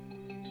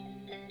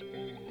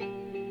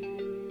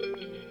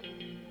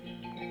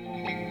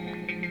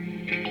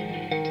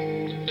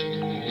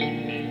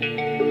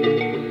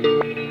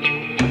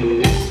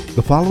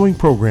The following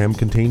program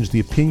contains the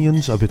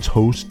opinions of its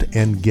host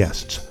and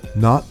guests,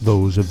 not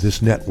those of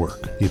this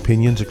network. The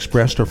opinions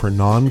expressed are for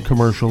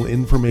non-commercial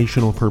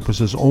informational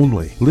purposes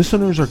only.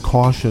 Listeners are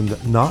cautioned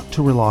not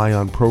to rely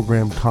on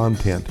program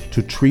content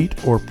to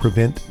treat or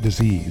prevent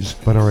disease,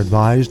 but are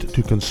advised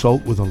to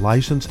consult with a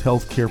licensed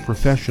healthcare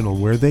professional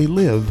where they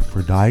live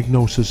for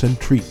diagnosis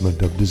and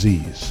treatment of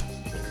disease.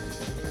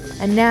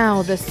 And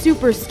now, the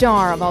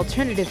superstar of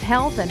alternative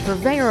health and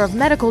purveyor of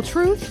medical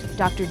truth,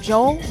 Dr.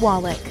 Joel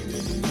Wallach.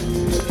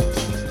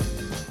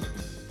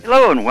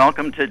 Hello and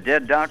welcome to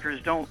Dead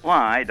Doctors Don't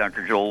Lie.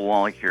 Dr. Joel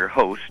Wallach, your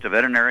host, a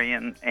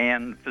veterinarian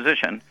and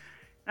physician.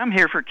 I'm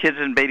here for kids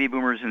and baby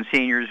boomers and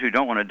seniors who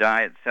don't want to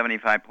die at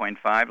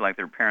 75.5 like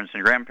their parents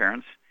and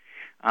grandparents.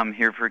 I'm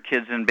here for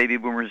kids and baby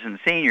boomers and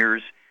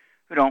seniors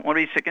who don't want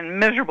to be sick and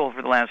miserable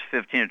for the last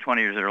 15 to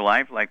 20 years of their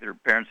life like their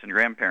parents and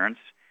grandparents.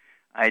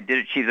 I did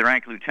achieve the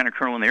rank of Lieutenant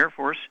Colonel in the Air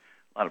Force.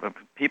 A lot of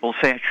people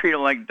say I treat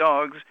them like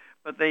dogs,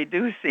 but they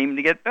do seem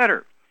to get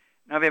better.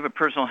 Now, if you have a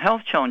personal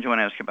health challenge you want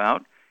to ask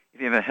about, if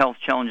you have a health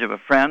challenge of a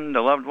friend,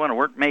 a loved one, a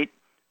workmate,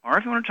 or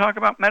if you want to talk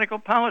about medical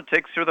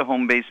politics or the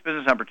home-based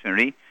business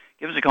opportunity,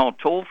 give us a call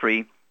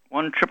toll-free,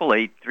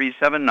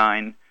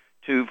 1-888-379-2552.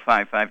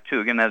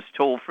 Again, that's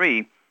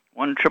toll-free,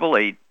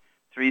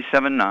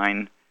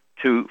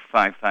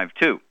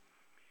 1-888-379-2552.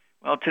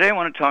 Well, today I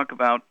want to talk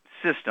about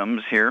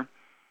systems here,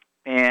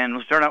 and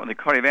we'll start out with the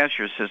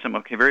cardiovascular system.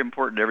 Okay, very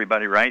important to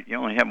everybody, right? You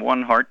only have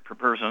one heart per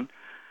person,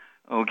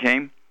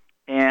 okay?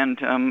 And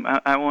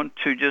I want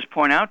to just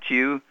point out to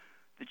you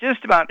that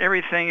just about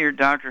everything your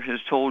doctor has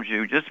told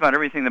you, just about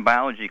everything the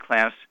biology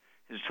class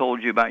has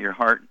told you about your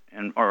heart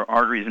and or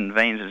arteries and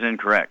veins is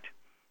incorrect.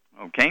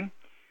 Okay?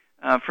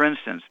 For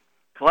instance,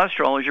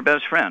 cholesterol is your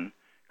best friend.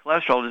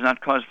 Cholesterol does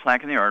not cause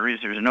plaque in the arteries.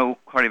 There's no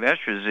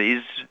cardiovascular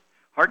disease.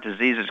 Heart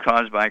disease is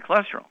caused by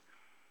cholesterol.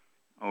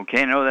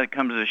 Okay, I know that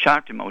comes as a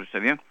shock to most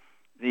of you.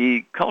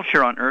 The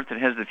culture on Earth that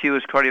has the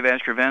fewest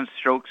cardiovascular events,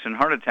 strokes, and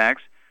heart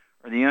attacks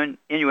are the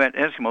Inuit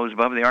Eskimos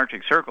above the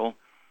Arctic Circle.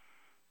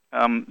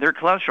 Their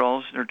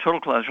total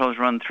cholesterols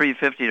run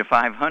 350 to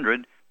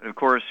 500, but of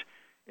course,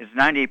 it's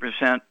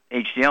 98%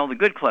 HDL, the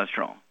good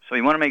cholesterol. So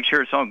you want to make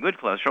sure it's all good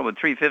cholesterol, but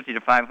 350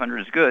 to 500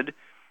 is good.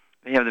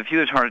 They have the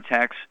fewest heart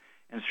attacks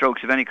and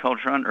strokes of any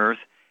culture on Earth,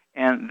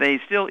 and they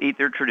still eat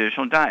their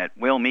traditional diet.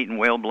 Whale meat and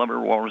whale blubber,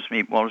 walrus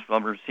meat, walrus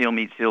blubber, seal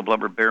meat, seal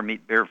blubber, bear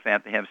meat, bear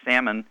fat. They have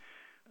salmon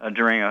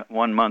during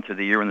 1 month of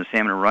the year when the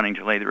salmon are running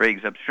to lay their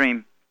eggs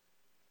upstream.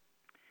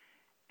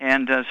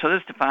 And so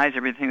this defies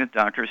everything that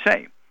doctors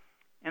say.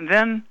 And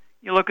then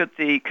you look at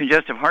the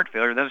congestive heart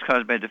failure. That's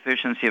caused by a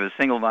deficiency of a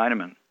single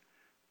vitamin.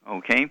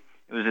 Okay?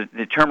 It was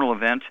the terminal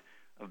event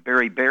of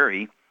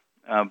beriberi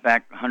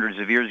back hundreds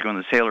of years ago when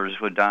the sailors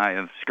would die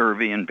of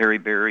scurvy and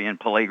beriberi and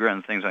pellagra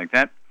and things like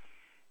that.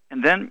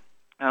 And then,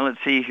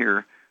 let's see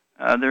here,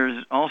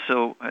 there's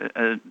also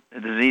a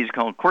disease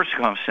called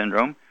Korsakoff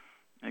syndrome.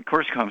 And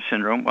Korsakoff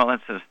syndrome, well,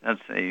 that's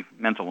a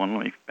mental one.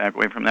 Let me back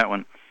away from that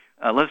one.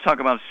 Let's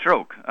talk about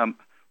stroke.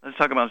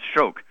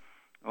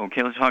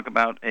 Okay, let's talk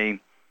about a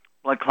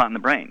blood clot in the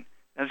brain.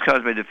 That's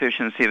caused by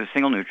deficiency of a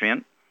single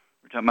nutrient.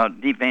 We're talking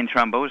about deep vein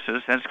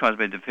thrombosis. That's caused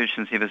by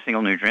deficiency of a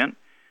single nutrient.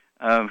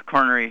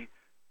 Coronary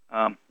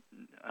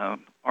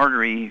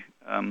artery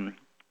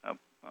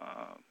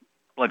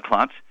blood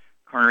clots,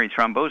 coronary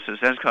thrombosis.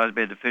 That's caused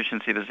by a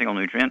deficiency of a single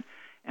nutrient.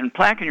 And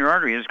plaque in your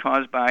artery is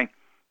caused by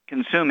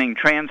consuming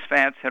trans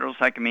fats,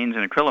 heterocyclamines,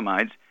 and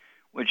acrylamides,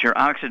 which are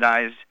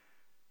oxidized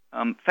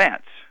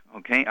fats.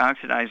 Okay,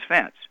 oxidized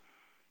fats.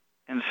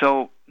 And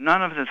so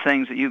none of the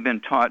things that you've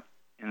been taught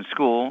in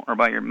school or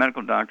by your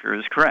medical doctor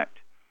is correct.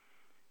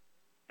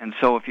 And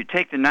so if you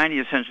take the 90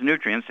 essential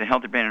nutrients, the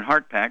Healthy Brain and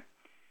Heart Pack,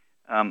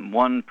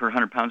 1 per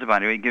 100 pounds of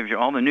body weight, gives you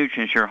all the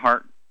nutrients your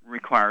heart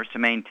requires to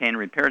maintain and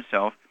repair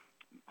itself,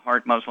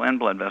 heart, muscle, and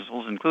blood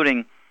vessels,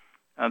 including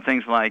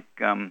things like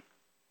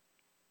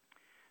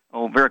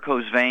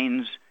varicose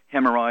veins,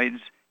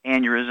 hemorrhoids,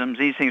 aneurysms.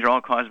 These things are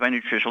all caused by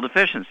nutritional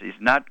deficiencies,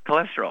 not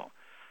cholesterol.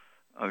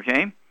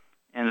 Okay?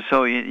 And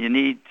so you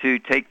need to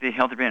take the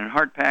Healthy Brain and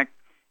Heart Pack,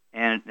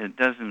 and it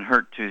doesn't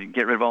hurt to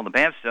get rid of all the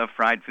bad stuff,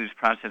 fried foods,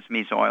 processed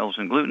meats, oils,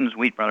 and glutens,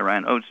 wheat, barley,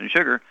 rye, oats, and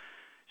sugar,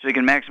 so you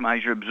can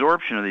maximize your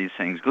absorption of these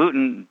things.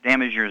 Gluten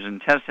damages your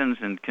intestines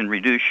and can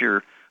reduce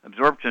your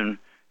absorption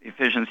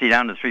efficiency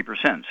down to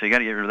 3%, so you got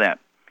to get rid of that.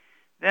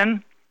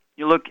 Then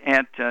you look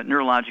at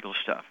neurological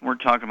stuff. We're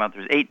talking about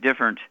there's eight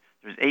different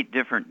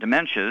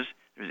dementias.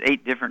 There's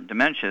 8 different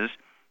dementias.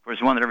 Of course,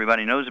 the one that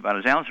everybody knows about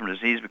is Alzheimer's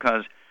disease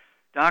because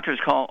doctors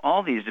call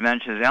all these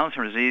dementias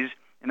Alzheimer's disease,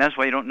 and that's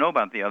why you don't know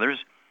about the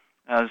others.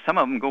 Some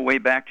of them go way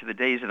back to the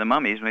days of the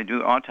mummies. When they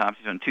do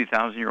autopsies on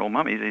 2,000-year-old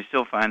mummies, they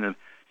still find the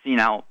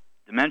senile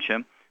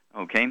dementia,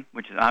 okay,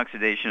 which is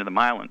oxidation of the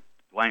myelin,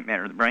 the white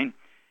matter of the brain.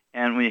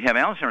 And when you have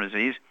Alzheimer's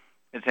disease,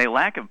 it's a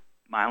lack of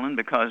myelin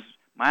because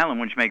myelin,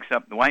 which makes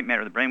up the white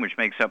matter of the brain, which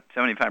makes up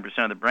 75%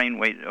 of the brain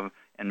weight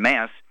and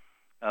mass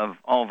of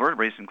all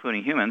vertebrates,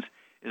 including humans,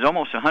 is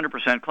almost 100%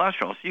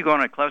 cholesterol. So you go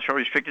on a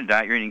cholesterol-restricted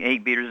diet, you're eating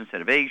egg beaters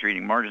instead of eggs, you're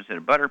eating margarine instead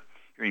of butter,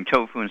 you're eating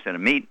tofu instead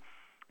of meat,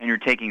 and you're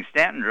taking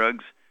statin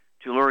drugs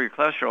to lower your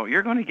cholesterol,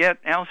 you're going to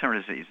get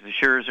Alzheimer's disease as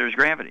sure as there's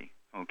gravity,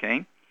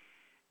 okay?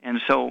 And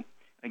so,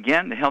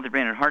 again, the Healthy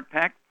Brain and Heart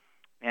Pack,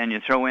 and you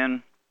throw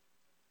in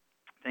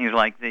things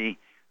like the,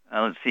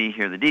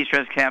 the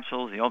de-stress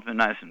capsules, the Ultimate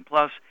Niacin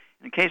Plus.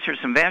 In case there's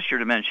some vascular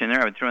dementia in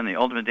there, I would throw in the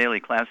Ultimate Daily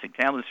Classic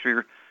tablets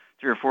for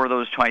 3 or 4 of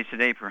those twice a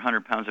day per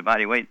 100 pounds of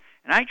body weight.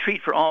 And I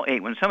treat for all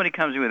 8. When somebody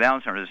comes in with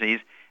Alzheimer's disease,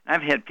 and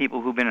I've had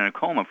people who've been in a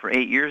coma for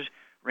 8 years.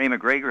 Ray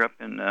McGregor up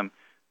in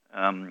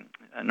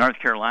North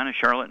Carolina,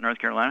 Charlotte, North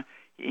Carolina,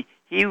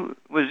 he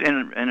was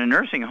in a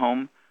nursing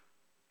home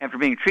after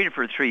being treated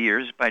for 3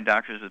 years by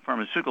doctors with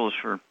pharmaceuticals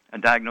for a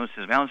diagnosis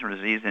of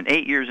Alzheimer's disease, and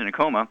 8 years in a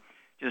coma.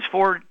 Just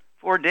 4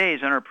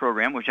 days on our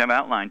program, which I've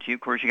outlined to you.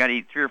 Of course, you got to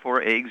eat 3 or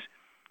 4 eggs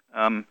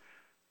 2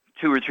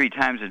 or 3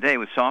 times a day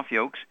with soft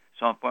yolks,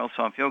 soft-boiled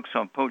soft yolks,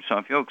 soft-poached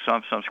soft yolks,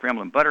 soft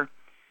scrambled in butter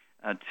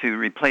to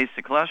replace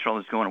the cholesterol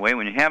that's going away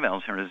when you have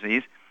Alzheimer's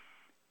disease.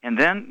 And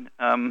then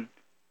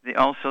the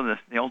Ultimate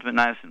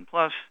Niacin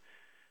Plus,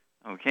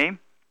 okay,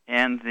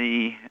 and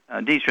the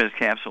de-stress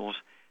capsules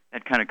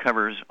that kind of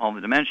covers all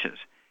the dementias.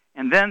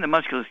 And then the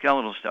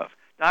musculoskeletal stuff.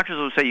 Doctors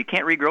will say you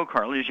can't regrow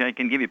cartilage. I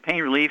can give you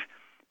pain relief,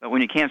 but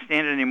when you can't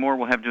stand it anymore,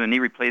 we'll have to do a knee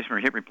replacement or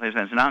hip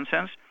replacement. That's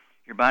nonsense.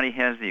 Your body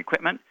has the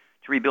equipment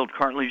to rebuild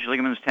cartilage,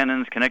 ligaments,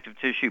 tendons, connective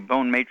tissue,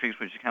 bone matrix,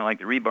 which is kind of like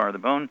the rebar of the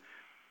bone.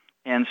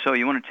 And so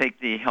you want to take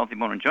the Healthy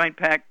Bone and Joint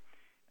Pack,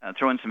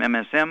 throw in some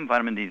MSM,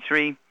 vitamin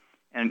D3,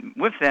 and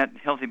with that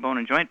Healthy Bone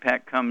and Joint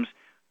Pack comes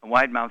a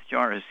wide-mouth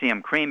jar of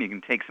CM cream. You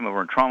can take some of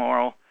our trauma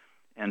oil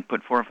and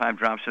put 4 or 5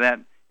 drops of that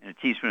in a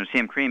teaspoon of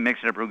CM cream, mix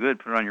it up real good,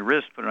 put it on your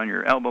wrist, put it on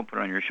your elbow, put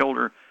it on your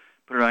shoulder,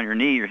 put it on your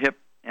knee, your hip,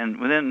 and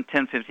within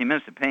 10, 15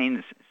 minutes, the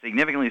pain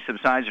significantly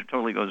subsides or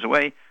totally goes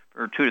away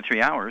for 2 to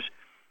 3 hours.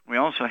 We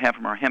also have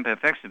from our Hemp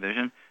FX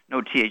division,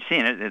 no THC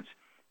in it. It's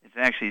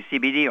actually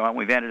CBD oil.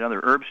 We've added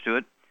other herbs to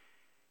it,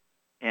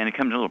 and it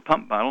comes in a little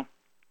pump bottle.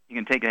 You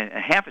can take a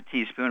half a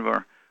teaspoon of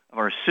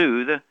our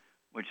Soothe,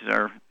 which is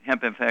our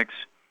Hemp FX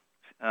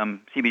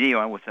CBD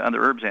oil with the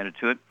other herbs added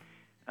to it.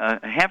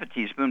 A half a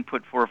teaspoon,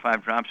 put 4 or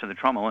 5 drops of the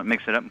trauma oil,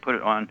 mix it up and put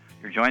it on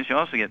your joints. You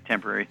also get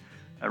temporary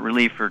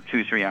relief for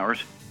 2 or 3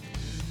 hours.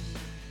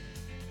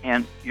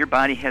 And your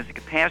body has the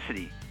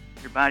capacity,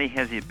 your body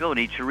has the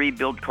ability to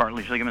rebuild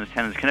cartilage, ligaments,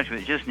 tendons, connective.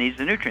 It just needs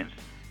the nutrients.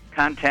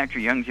 Contact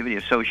your Youngevity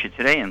associate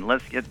today, and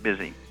let's get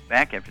busy.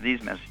 Back after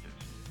these messages.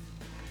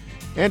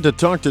 And to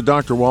talk to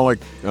Dr. Wallach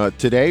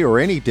today or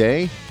any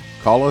day,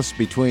 call us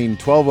between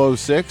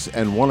 12:06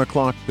 and 1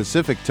 o'clock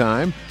Pacific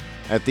time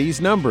at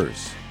these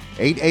numbers: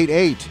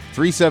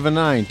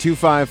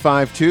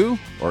 888-379-2552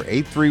 or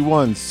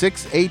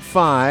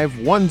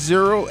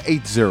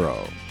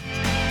 831-685-1080.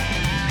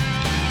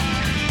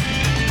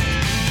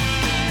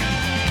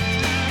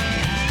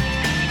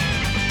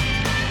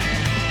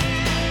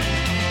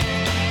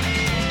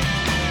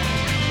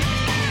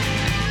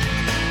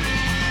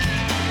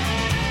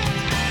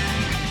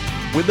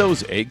 When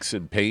those aches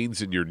and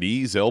pains in your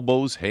knees,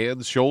 elbows,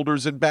 hands,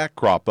 shoulders, and back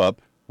crop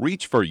up,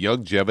 reach for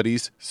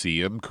Youngevity's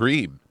CM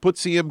Cream. Put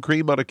CM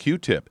Cream on a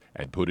Q-tip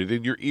and put it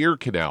in your ear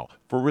canal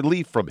for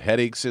relief from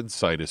headaches and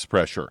sinus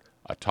pressure.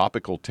 A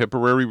topical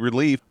temporary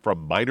relief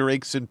from minor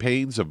aches and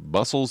pains of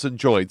muscles and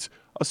joints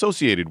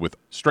associated with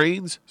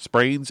strains,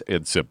 sprains,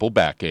 and simple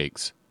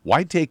backaches.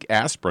 Why take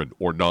aspirin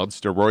or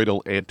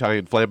non-steroidal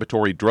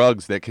anti-inflammatory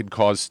drugs that can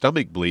cause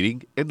stomach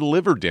bleeding and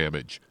liver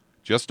damage?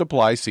 Just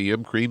apply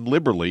CM Cream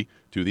liberally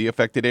to the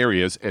affected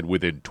areas, and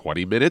within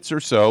 20 minutes or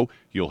so,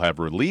 you'll have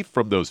relief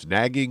from those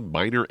nagging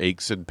minor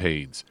aches and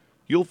pains.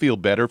 You'll feel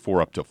better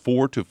for up to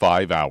 4 to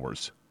 5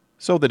 hours.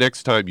 So the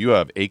next time you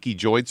have achy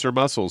joints or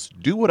muscles,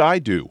 do what I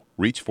do.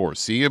 Reach for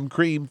CM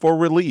Cream for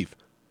relief.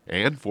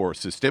 And for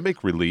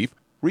systemic relief,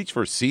 reach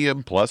for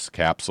CM Plus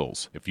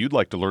capsules. If you'd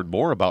like to learn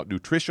more about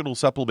nutritional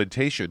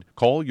supplementation,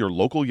 call your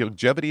local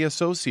Youngevity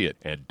associate,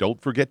 and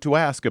don't forget to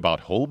ask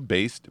about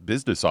home-based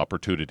business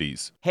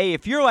opportunities. Hey,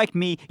 if you're like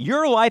me,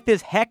 your life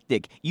is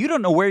hectic. You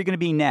don't know where you're going to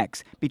be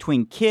next.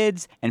 Between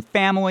kids and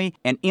family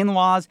and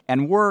in-laws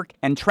and work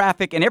and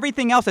traffic and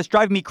everything else that's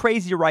driving me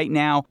crazy right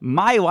now,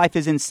 my life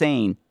is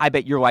insane. I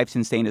bet your life's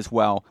insane as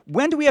well.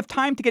 When do we have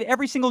time to get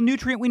every single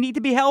nutrient we need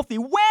to be healthy?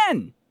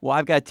 When? Well,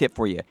 I've got a tip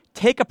for you.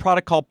 Take a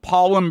product called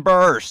Pollen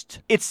Burst.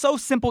 It's so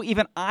simple,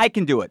 even I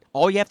can do it.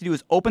 All you have to do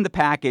is open the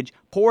package,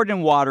 pour it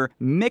in water,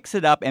 mix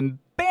it up, and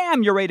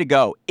bam, you're ready to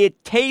go.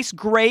 It tastes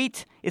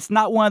great. It's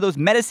not one of those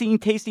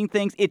medicine-tasting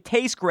things. It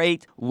tastes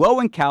great,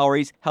 low in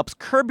calories, helps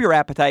curb your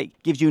appetite,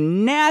 gives you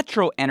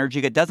natural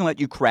energy that doesn't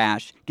let you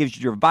crash, gives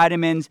you your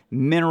vitamins,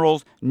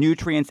 minerals,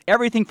 nutrients,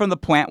 everything from the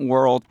plant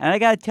world. And I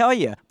got to tell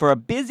you, for a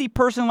busy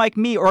person like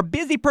me or a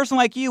busy person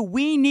like you,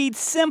 we need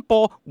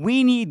simple,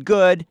 we need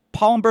good.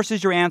 Pollen Burst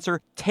is your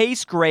answer.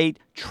 Tastes great.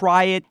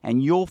 Try it,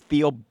 and you'll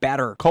feel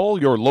better. Call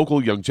your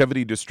local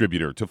Youngevity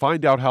distributor to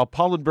find out how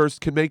Pollen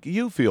Burst can make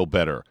you feel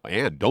better.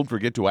 And don't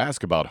forget to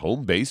ask about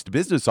home-based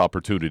business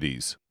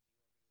opportunities.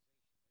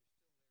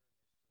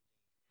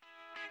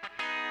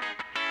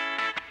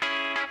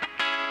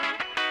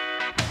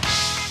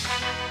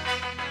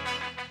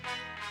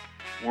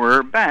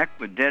 We're back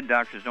with Dead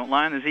Doctors Don't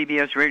Lie on the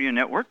ZBS Radio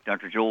Network.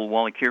 Dr. Joel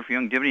Wallach here for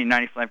Youngevity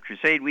 95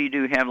 Crusade. We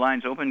do have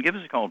lines open. Give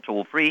us a call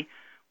toll-free,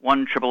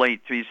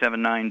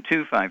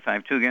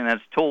 1-888-379-2552. Again,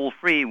 that's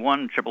toll-free,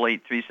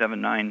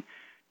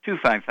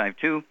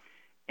 1-888-379-2552.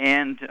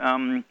 And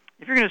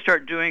if you're going to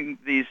start doing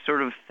these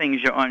sort of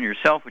things on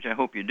yourself, which I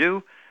hope you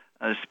do,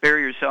 spare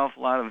yourself a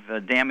lot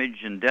of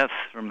damage and death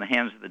from the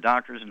hands of the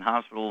doctors and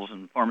hospitals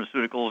and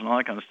pharmaceuticals and all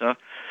that kind of stuff.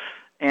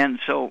 And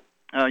so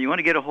you want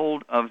to get a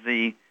hold of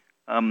the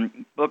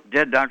book,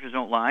 Dead Doctors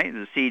Don't Lie,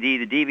 the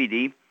CD, the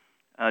DVD,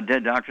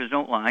 Dead Doctors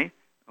Don't Lie,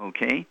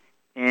 okay?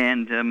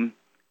 And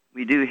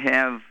we do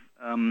have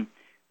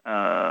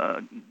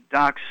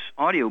Doc's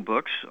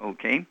audiobooks,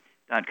 okay,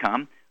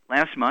 .com.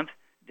 Last month,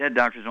 Dead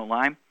Doctors Don't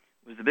Lie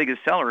was the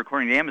biggest seller,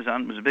 according to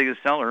Amazon, was the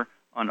biggest seller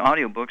on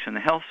audiobooks in the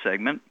health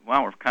segment.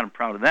 Wow, we're kind of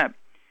proud of that.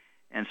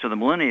 And so the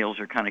millennials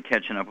are kind of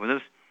catching up with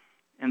us.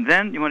 And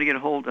then you want to get a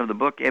hold of the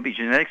book,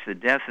 Epigenetics, The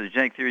Death of the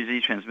Genetic Theory of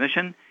Disease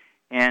Transmission,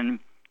 and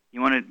you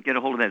want to get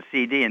a hold of that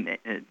CD, and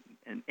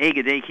an egg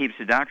a day keeps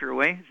the doctor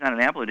away. It's not an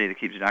apple a day that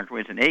keeps the doctor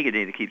away. It's an egg a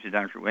day that keeps the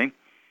doctor away.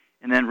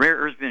 And then Rare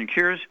Earths and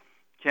Cures,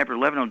 Chapter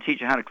 11 will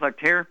teach you how to collect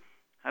hair,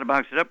 how to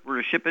box it up, where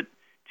to ship it.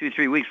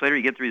 2-3 weeks later,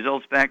 you get the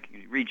results back.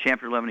 You read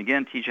Chapter 11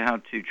 again, teach you how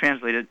to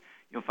translate it.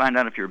 You'll find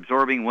out if you're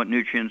absorbing, what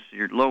nutrients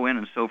you're low in,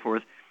 and so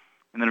forth.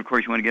 And then, of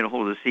course, you want to get a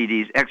hold of the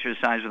CDs,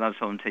 Exercise Without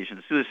Solicitation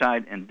to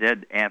Suicide, and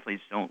Dead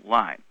Athletes Don't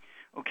Lie.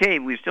 Okay,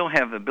 we still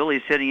have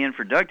Billy sitting in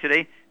for Doug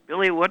today.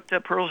 Billy, what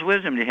pearls of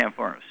wisdom do you have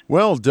for us?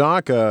 Well,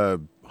 Doc, a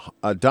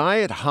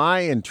diet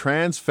high in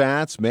trans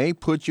fats may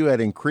put you at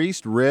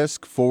increased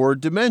risk for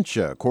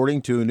dementia,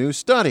 according to a new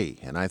study.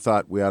 And I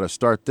thought we ought to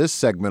start this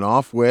segment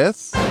off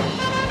with...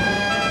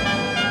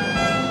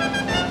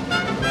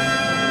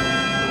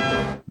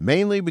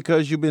 Mainly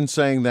because you've been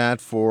saying that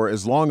for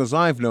as long as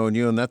I've known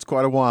you, and that's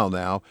quite a while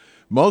now.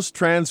 Most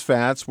trans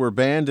fats were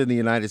banned in the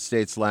United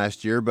States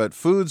last year, but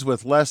foods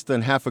with less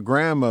than half a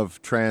gram of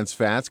trans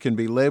fats can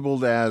be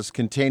labeled as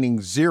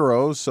containing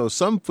zero, so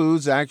some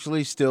foods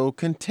actually still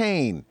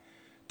contain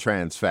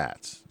trans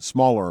fats.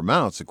 Smaller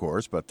amounts, of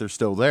course, but they're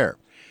still there.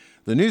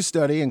 The new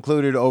study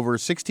included over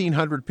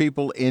 1,600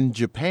 people in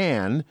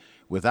Japan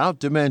without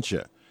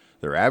dementia.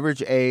 Their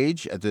average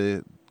age at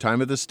the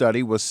time of the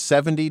study was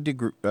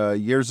 70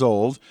 years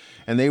old,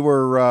 and they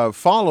were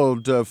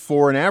followed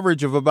for an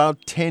average of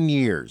about 10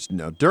 years.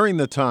 Now, during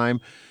the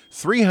time,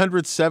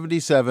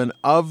 377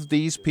 of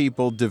these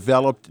people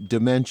developed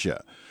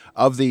dementia.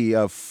 Of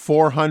the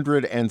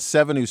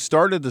 407 who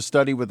started the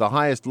study with the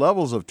highest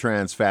levels of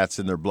trans fats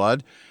in their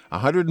blood,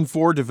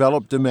 104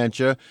 developed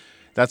dementia.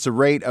 That's a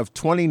rate of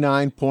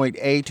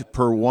 29.8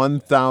 per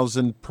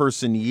 1,000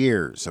 person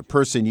years. A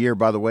person year,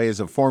 by the way,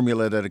 is a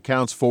formula that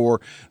accounts for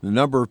the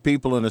number of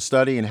people in a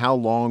study and how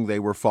long they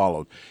were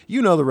followed.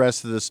 You know the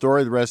rest of the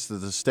story, the rest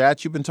of the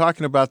stats. You've been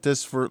talking about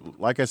this for,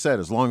 like I said,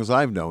 as long as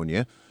I've known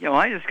you. Yeah, well,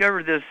 I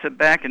discovered this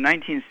back in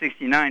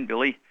 1969,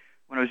 Billy,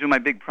 when I was doing my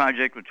big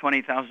project with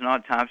 20,000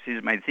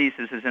 autopsies. My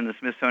thesis is in the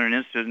Smithsonian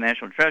Institute of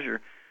National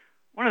Treasure.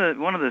 One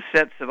of the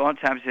sets of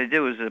autopsies I did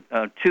was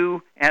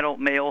 2 adult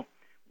male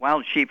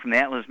wild sheep from the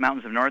Atlas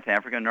Mountains of North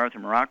Africa, north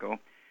of Morocco.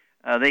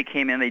 They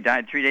came in, they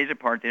died 3 days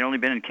apart. They'd only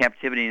been in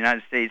captivity in the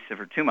United States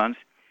for 2 months.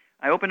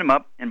 I opened them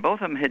up, and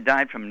both of them had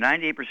died from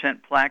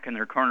 98% plaque in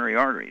their coronary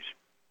arteries,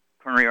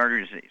 coronary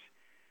artery disease.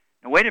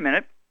 Now, wait a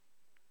minute.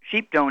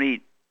 Sheep don't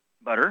eat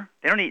butter.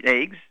 They don't eat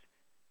eggs.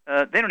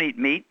 They don't eat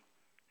meat.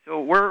 So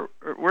where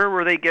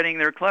were they getting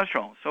their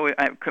cholesterol? So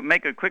I could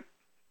make a quick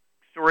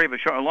story of a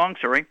long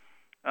story.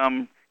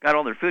 Got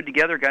all their food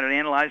together, got it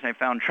analyzed, and I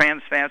found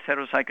trans fats,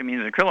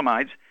 heterocyclamines, and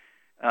acrylamides.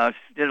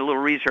 Did a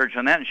little research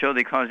on that and showed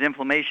they cause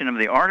inflammation of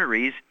the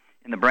arteries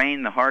in the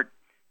brain, the heart,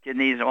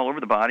 kidneys, all over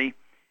the body.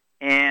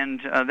 And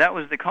that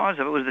was the cause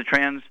of it, was the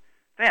trans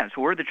fats.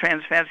 Where did the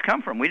trans fats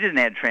come from? We didn't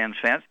add trans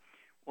fats.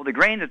 Well, the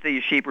grain that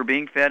these sheep were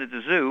being fed at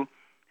the zoo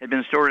had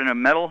been stored in a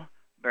metal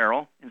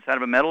barrel inside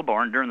of a metal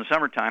barn during the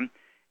summertime.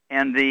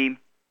 And the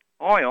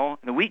oil,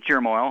 the wheat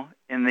germ oil,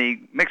 in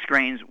the mixed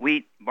grains,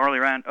 wheat, barley,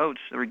 rye, and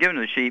oats that were given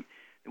to the sheep,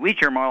 the wheat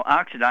germ oil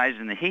oxidized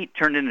and the heat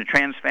turned into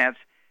trans fats.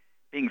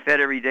 Being fed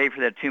every day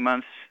for that 2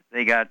 months,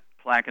 they got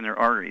plaque in their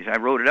arteries. I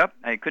wrote it up.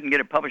 I couldn't get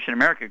it published in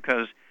America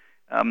because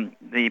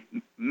the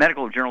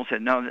medical journal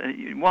said, no,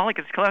 Wallach,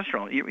 it's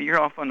cholesterol. You're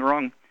off on the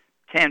wrong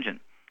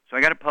tangent. So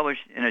I got it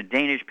published in a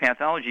Danish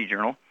pathology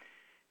journal,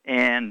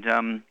 and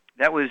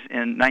that was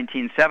in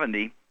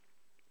 1970.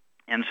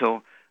 And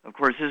so, of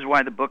course, this is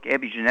why the book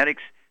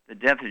Epigenetics, The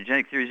Death of the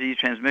Genetic Theory of Disease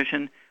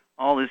Transmission,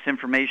 all this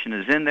information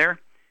is in there.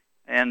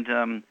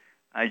 And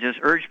I just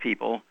urge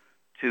people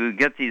to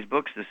get these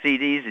books, the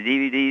CDs, the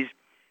DVDs,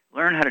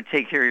 learn how to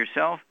take care of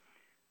yourself.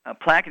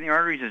 Plaque in the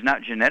arteries is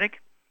not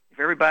genetic. If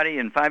everybody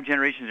in 5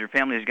 generations of your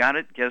family has got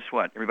it, guess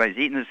what? Everybody's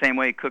eating the same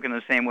way, cooking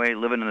the same way,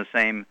 living in the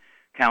same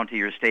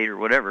county or state or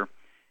whatever.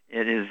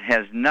 It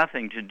has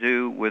nothing to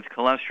do with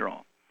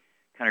cholesterol.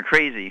 Kind of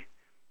crazy,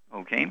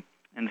 okay?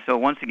 And so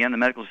once again, the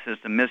medical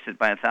system missed it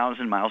by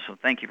 1,000 miles, so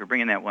thank you for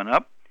bringing that one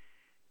up.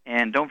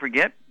 And don't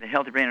forget the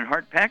Healthy Brain and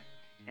Heart Pack.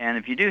 And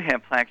if you do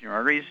have plaque in your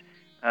arteries,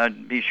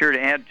 be sure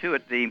to add to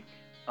it the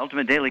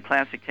Ultimate Daily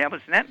Classic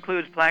tablets, and that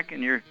includes plaque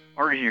in your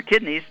arteries and your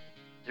kidneys.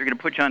 They're going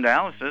to put you on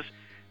dialysis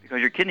because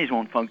your kidneys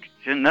won't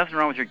function. Nothing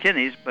wrong with your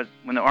kidneys, but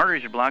when the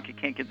arteries are blocked, you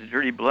can't get the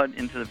dirty blood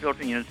into the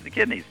filtering units of the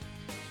kidneys.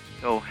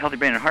 So Healthy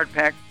Brain and Heart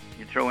Pack,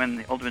 you throw in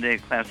the Ultimate Daily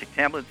Classic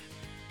tablets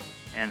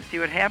and see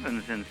what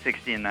happens in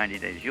 60 and 90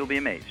 days. You'll be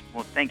amazed.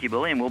 Well, thank you,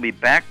 Billy, and we'll be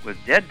back with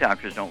Dead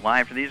Doctors Don't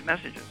Lie for these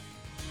messages.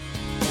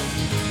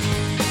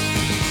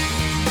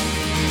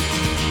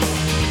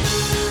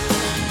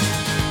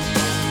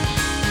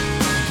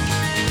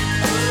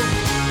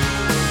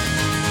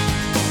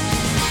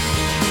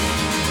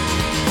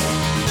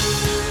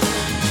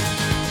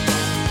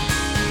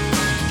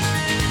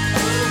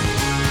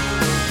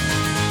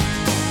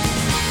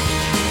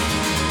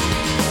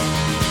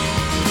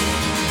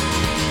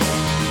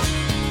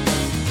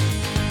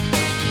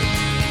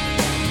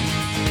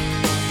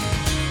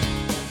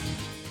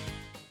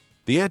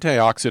 The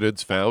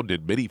antioxidants found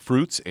in many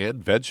fruits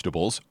and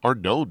vegetables are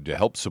known to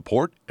help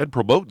support and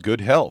promote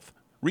good health.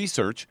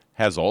 Research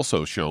has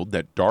also shown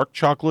that dark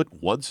chocolate,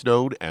 once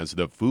known as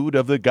the food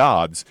of the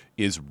gods,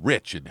 is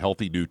rich in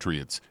healthy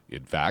nutrients.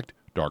 In fact,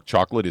 dark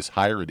chocolate is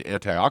higher in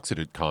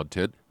antioxidant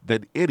content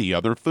than any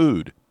other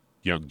food.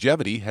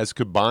 Youngevity has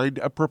combined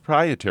a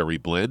proprietary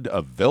blend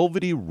of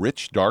velvety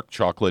rich dark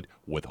chocolate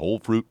with whole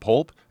fruit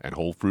pulp and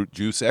whole fruit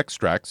juice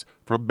extracts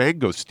from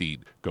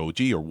mangosteen,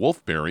 goji or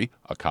wolfberry,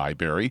 acai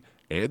berry,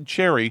 and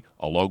cherry,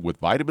 along with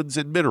vitamins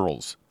and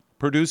minerals,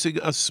 producing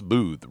a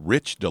smooth,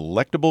 rich,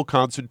 delectable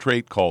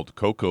concentrate called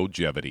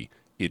Cocogevity.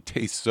 It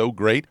tastes so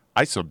great,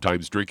 I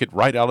sometimes drink it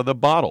right out of the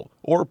bottle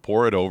or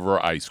pour it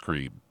over ice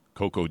cream.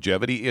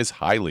 Cocogevity is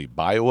highly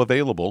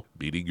bioavailable,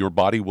 meaning your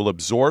body will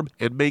absorb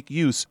and make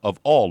use of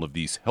all of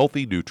these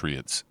healthy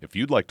nutrients. If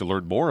you'd like to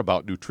learn more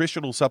about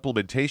nutritional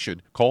supplementation,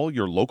 call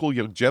your local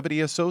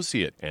Youngevity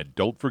associate and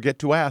don't forget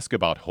to ask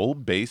about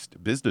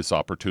home-based business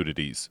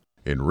opportunities.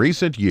 In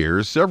recent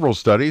years, several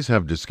studies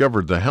have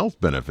discovered the health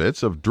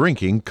benefits of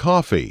drinking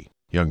coffee.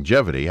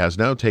 Youngevity has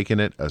now taken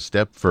it a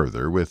step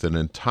further with an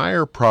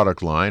entire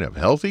product line of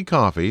healthy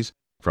coffees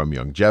from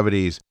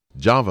Youngevity's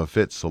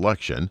JavaFit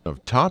selection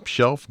of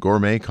top-shelf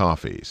gourmet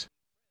coffees.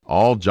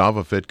 All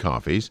JavaFit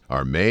coffees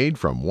are made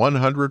from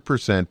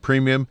 100%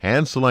 premium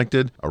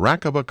hand-selected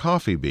Arabica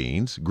coffee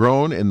beans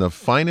grown in the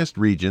finest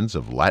regions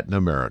of Latin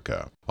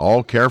America,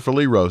 all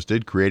carefully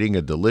roasted, creating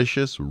a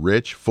delicious,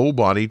 rich,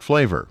 full-bodied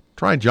flavor.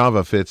 Try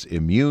JavaFit's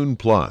Immune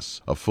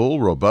Plus, a full,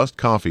 robust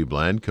coffee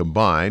blend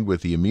combined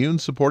with the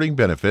immune-supporting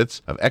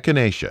benefits of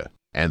echinacea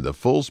and the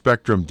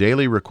full-spectrum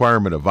daily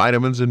requirement of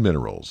vitamins and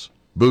minerals.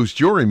 Boost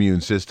your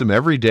immune system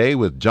every day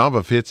with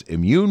JavaFit's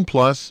Immune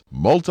Plus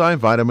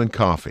multivitamin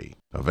coffee.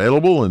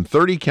 Available in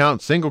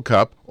 30-count single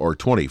cup or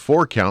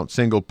 24-count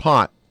single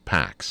pot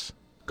packs.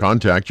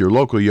 Contact your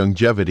local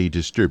Youngevity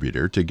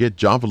distributor to get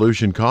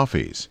Javalution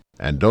coffees.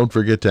 And don't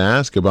forget to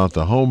ask about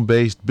the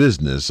home-based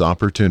business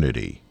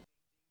opportunity.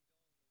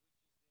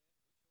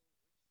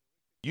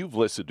 You've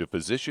listened to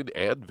physician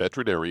and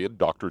veterinarian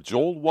Dr.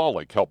 Joel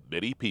Wallach help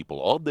many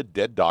people on the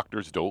Dead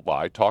Doctors Don't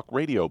Lie talk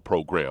radio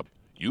program.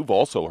 You've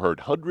also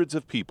heard hundreds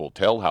of people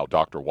tell how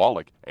Dr.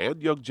 Wallach and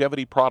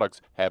Youngevity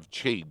products have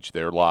changed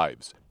their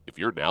lives. If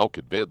you're now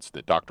convinced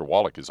that Dr.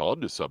 Wallach is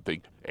onto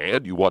something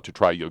and you want to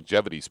try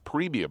Youngevity's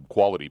premium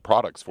quality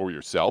products for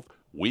yourself,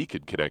 we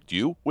can connect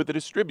you with a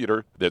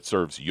distributor that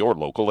serves your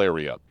local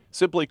area.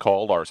 Simply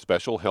call our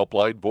special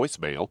helpline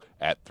voicemail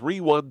at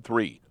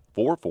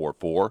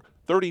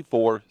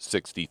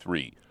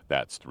 313-444-3463.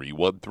 That's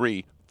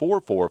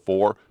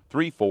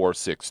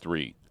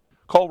 313-444-3463.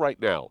 Call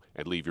right now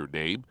and leave your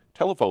name,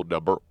 telephone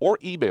number, or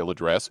email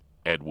address,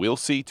 and we'll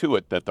see to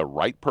it that the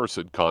right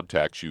person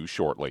contacts you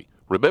shortly.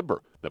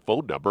 Remember, the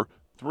phone number,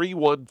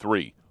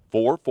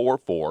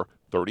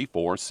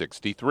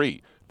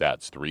 313-444-3463.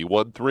 That's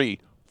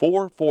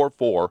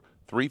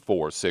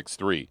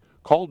 313-444-3463.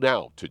 Call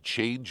now to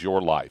change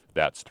your life.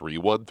 That's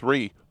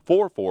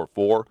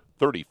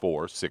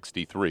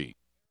 313-444-3463.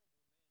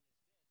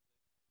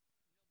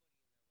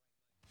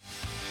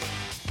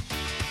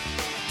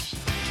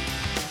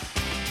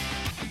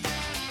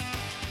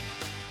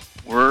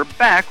 We're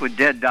back with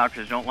Dead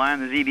Doctors Don't Lie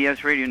on the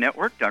ZBS Radio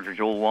Network. Dr.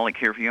 Joel Wallach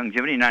here for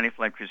Youngevity 90th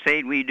Life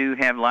Crusade. We do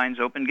have lines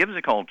open. Give us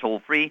a call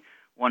toll-free,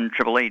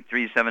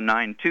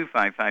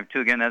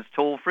 1-888-379-2552. Again, that's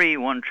toll-free,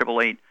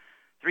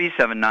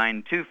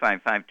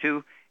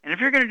 1-888-379-2552. And if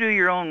you're going to do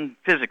your own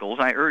physicals,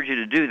 I urge you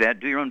to do that.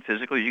 Do your own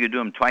physicals. You could do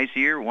them twice a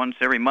year, once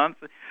every month.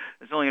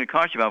 It's only going to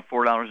cost you about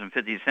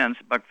 $4.50,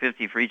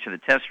 $1.50 for each of the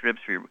test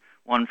strips,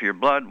 one for your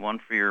blood, one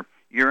for your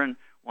urine,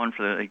 one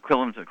for the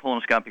equivalent of a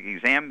colonoscopic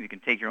exam. You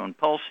can take your own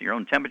pulse, your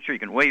own temperature. You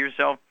can weigh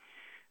yourself.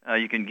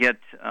 You can get,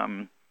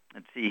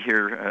 let's see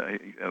here,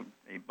 a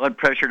blood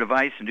pressure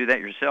device and do that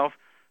yourself.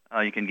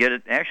 You can get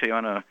it actually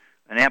on an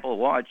Apple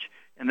Watch.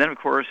 And then, of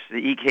course, the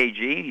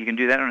EKG. You can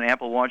do that on an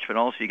Apple Watch, but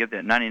also you get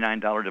that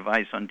 $99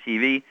 device on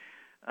TV.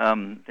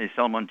 They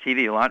sell them on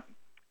TV a lot.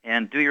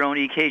 And do your own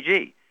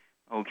EKG.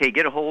 Okay,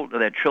 get a hold of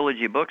that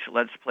trilogy of books,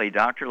 Let's Play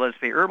Doctor, Let's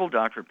Play Herbal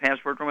Doctor,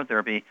 Passport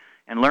Aromatherapy,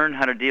 and learn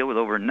how to deal with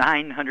over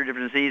 900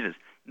 different diseases.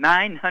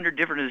 900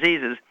 different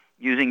diseases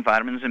using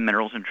vitamins and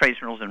minerals and trace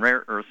minerals and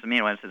rare earths,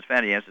 amino acids,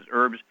 fatty acids,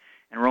 herbs,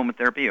 and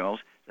aromatherapy oils.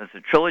 That's a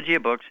trilogy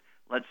of books,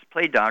 Let's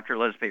Play Doctor,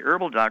 Let's Play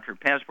Herbal Doctor,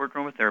 Passport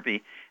Aromatherapy.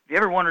 If you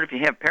ever wondered if you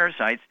have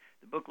parasites,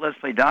 the book Let's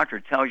Play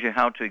Doctor tells you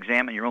how to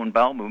examine your own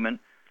bowel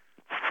movement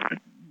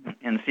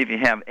and see if you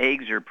have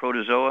eggs or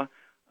protozoa,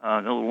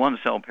 little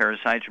one-cell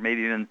parasites, or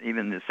maybe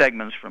even the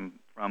segments from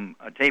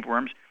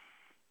tapeworms.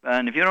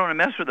 And if you don't want to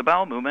mess with the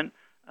bowel movement,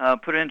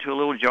 put it into a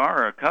little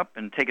jar or a cup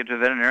and take it to a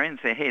veterinarian and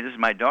say, hey, this is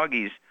my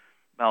doggy's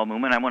bowel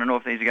movement. I want to know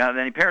if he's got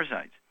any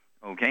parasites.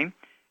 Okay?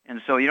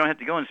 And so you don't have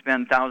to go and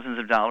spend thousands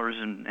of dollars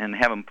and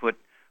have them put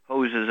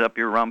hoses up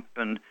your rump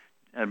and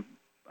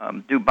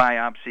do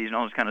biopsies and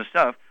all this kind of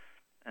stuff.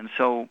 And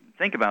so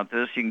think about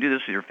this. You can do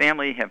this with your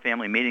family, have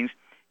family meetings,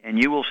 and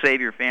you will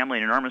save your family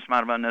an enormous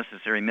amount of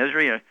unnecessary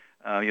misery.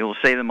 You'll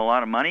save them a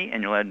lot of money,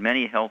 and you'll add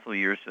many healthful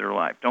years to their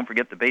life. Don't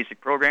forget the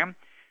basic program,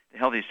 the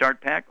Healthy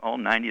Start Pack, all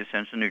 90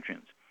 essential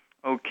nutrients.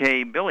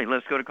 Okay, Billy,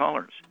 let's go to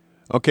callers.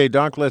 Okay,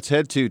 Doc, let's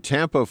head to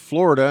Tampa,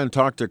 Florida, and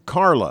talk to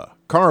Carla.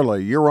 Carla,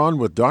 you're on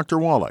with Dr.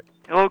 Wallach.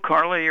 Hello,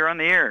 Carla. You're on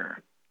the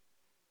air.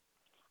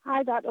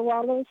 Hi, Dr.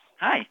 Wallace.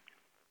 Hi.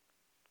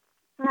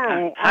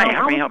 Hi. Hi,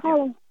 how can I help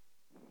you?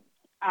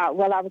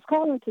 Well, I was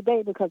calling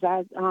today because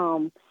I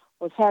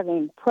was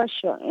having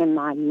pressure in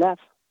my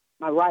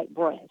right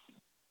breast.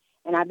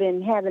 And I've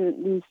been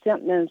having these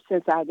symptoms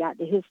since I got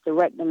the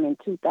hysterectomy in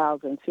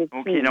 2015.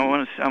 Okay, now I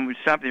want to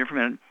stop there for a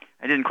minute.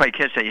 I didn't quite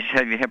catch that. You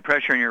said you have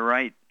pressure in your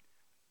right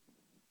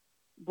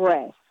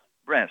breast.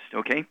 Breast,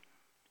 okay.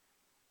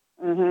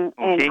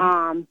 Mm-hmm. Okay.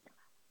 And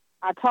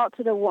I talked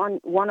to the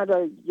one of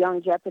the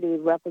Young Jeopardy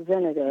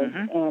representatives,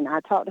 and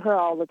I talked to her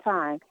all the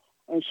time,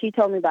 and she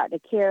told me about the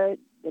carrot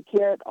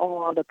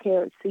oil, the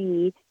carrot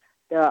seed,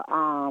 the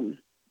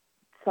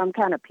some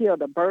kind of pill,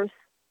 the Burst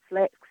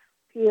Flex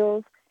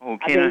pills.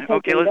 Okay, let's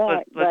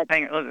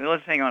hang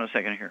on a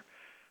second here.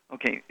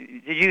 Okay,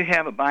 did you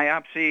have a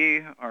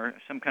biopsy or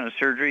some kind of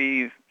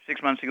surgery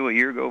 6 months ago, a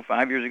year ago,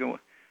 5 years ago?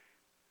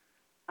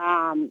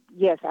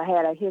 Yes, I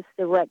had a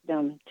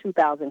hysterectomy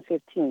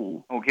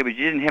 2015. Okay, but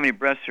you didn't have any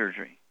breast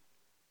surgery?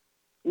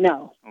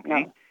 No.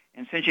 Okay. No.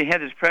 And since you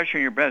had this pressure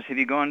in your breast, have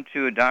you gone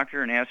to a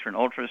doctor and asked for an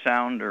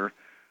ultrasound or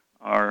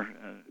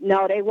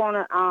No, they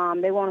want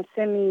to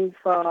send me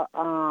for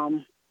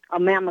a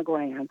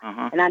mammogram.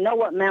 And I know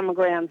what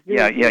mammograms do.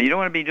 Yeah, you don't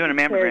want to be doing a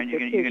mammogram.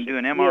 You can do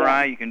an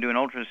MRI, you can do an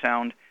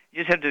ultrasound.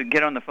 You just have to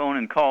get on the phone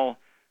and call,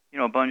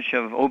 a bunch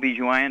of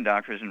OBGYN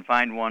doctors and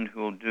find one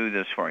who will do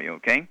this for you,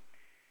 okay?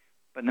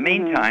 But in the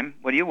meantime,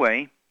 what do you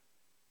weigh?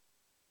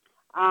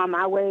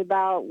 I weigh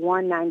about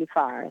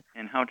 195.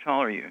 And how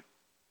tall are you?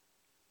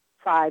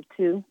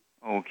 5'2".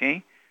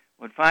 Okay.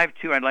 With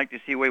 5'2", I'd like to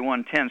see you weigh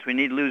 110, so we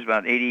need to lose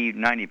about 80,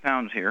 90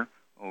 pounds here,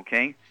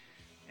 okay?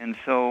 And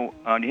so,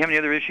 do you have any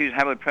other issues,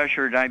 high blood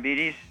pressure or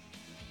diabetes?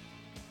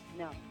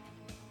 No.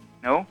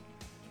 No?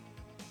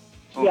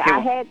 Okay. Yeah, I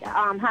had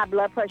high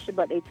blood pressure,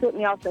 but they took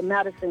me off the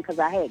medicine because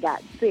I had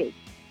got sick.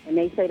 And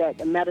they say that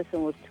the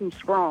medicine was too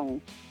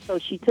strong. So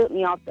she took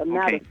me off the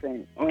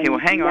medicine. Okay, well,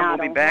 hang on.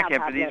 We'll be back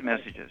after these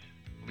messages.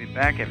 We'll be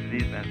back after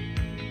these messages.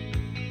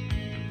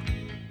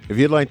 If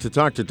you'd like to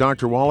talk to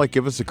Dr. Wallach,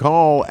 give us a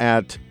call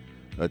at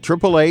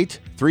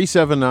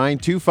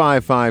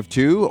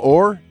 888-379-2552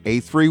 or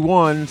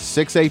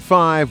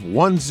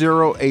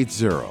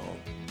 831-685-1080.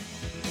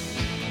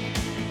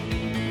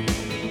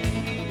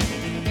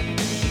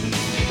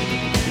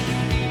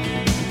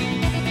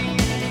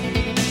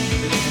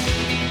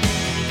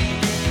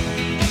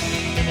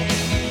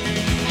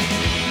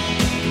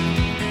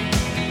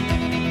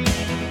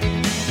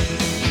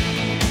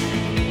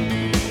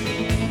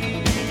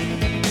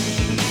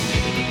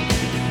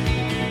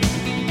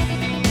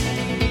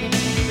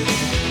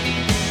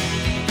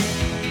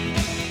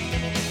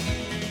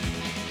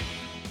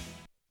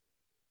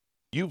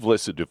 You've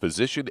listened to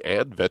physician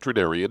and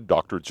veterinarian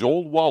Dr.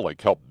 Joel Wallach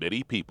help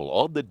many people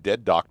on the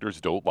Dead Doctors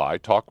Don't Lie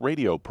talk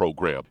radio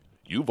program.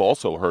 You've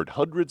also heard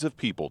hundreds of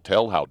people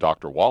tell how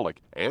Dr. Wallach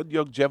and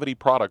Youngevity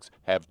products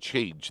have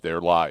changed their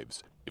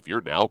lives. If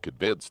you're now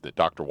convinced that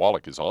Dr.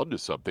 Wallach is onto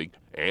something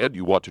and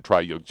you want to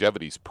try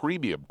Youngevity's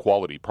premium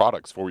quality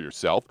products for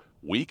yourself,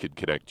 we can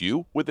connect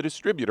you with a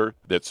distributor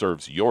that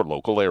serves your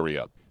local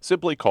area.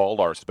 Simply call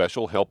our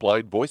special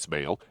helpline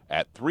voicemail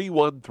at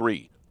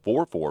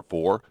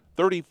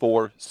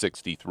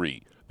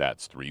 313-444-3463.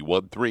 That's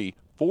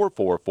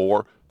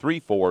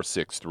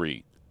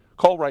 313-444-3463.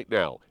 Call right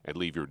now and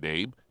leave your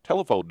name,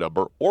 telephone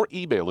number, or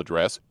email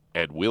address,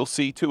 and we'll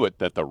see to it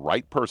that the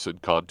right person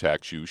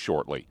contacts you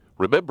shortly.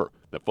 Remember,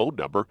 the phone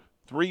number,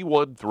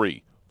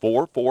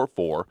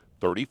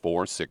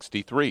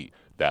 313-444-3463.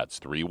 That's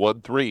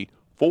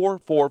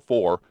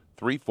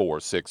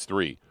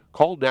 313-444-3463.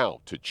 Call now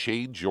to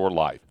change your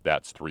life.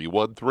 That's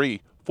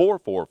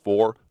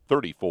 313-444-3463.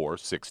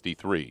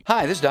 3463.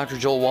 Hi, this is Dr.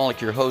 Joel Wallach,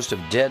 your host of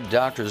Dead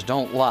Doctors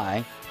Don't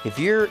Lie. If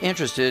you're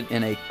interested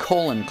in a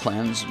colon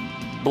cleanse,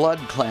 blood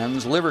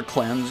cleanse, liver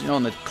cleanse,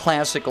 in the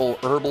classical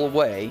herbal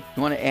way,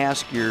 you want to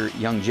ask your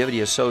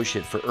Youngevity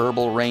associate for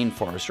Herbal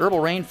Rainforest. Herbal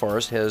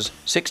Rainforest has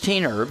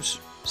 16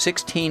 herbs,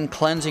 16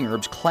 cleansing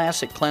herbs,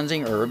 classic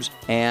cleansing herbs,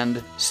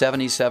 and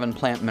 77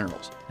 plant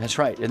minerals. That's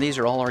right, and these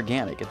are all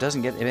organic. It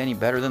doesn't get any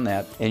better than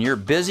that. In your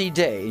busy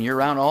day, and you're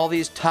around all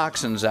these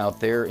toxins out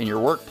there in your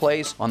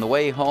workplace, on the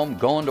way home,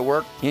 going to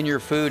work, in your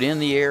food, in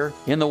the air,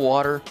 in the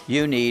water,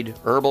 you need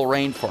Herbal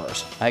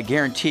Rainforest. I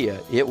guarantee you,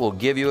 it will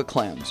give you a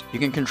cleanse. You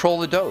can control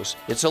the dose.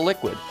 It's a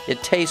liquid.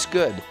 It tastes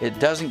good. It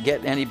doesn't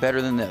get any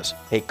better than this.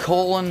 A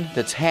colon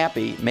that's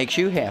happy makes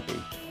you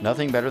happy.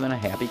 Nothing better than a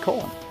happy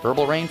colon.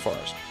 Herbal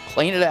Rainforest.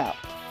 Clean it out.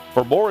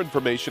 For more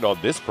information on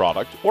this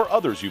product or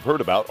others you've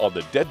heard about on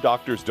the Dead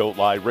Doctors Don't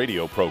Lie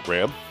radio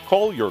program,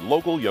 call your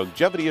local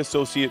Youngevity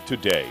associate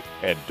today.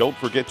 And don't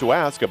forget to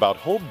ask about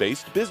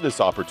home-based business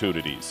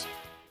opportunities.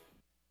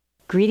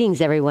 Greetings,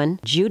 everyone.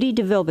 Judy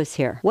DeVilbus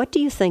here. What do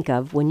you think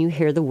of when you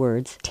hear the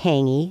words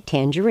tangy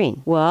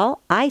tangerine?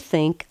 Well, I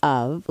think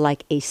of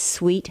like a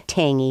sweet,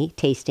 tangy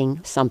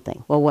tasting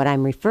something. Well, what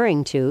I'm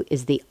referring to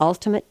is the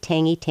Ultimate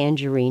Tangy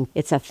Tangerine.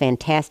 It's a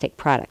fantastic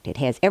product. It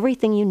has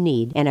everything you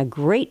need, and a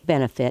great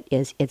benefit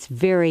is it's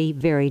very,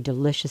 very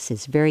delicious.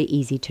 It's very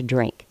easy to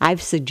drink.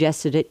 I've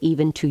suggested it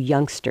even to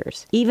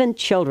youngsters. Even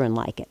children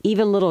like it.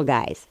 Even little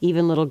guys.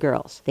 Even little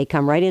girls. They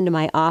come right into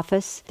my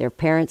office. Their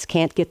parents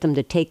can't get them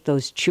to take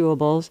those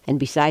chewables. And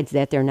besides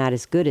that, they're not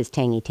as good as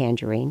Tangy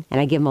Tangerine. And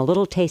I give them a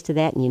little taste of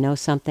that, and you know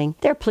something?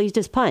 They're pleased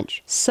as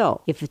punch. So,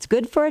 if it's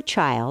good for a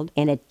child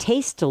and it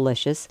tastes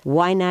delicious,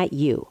 why not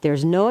you?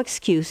 There's no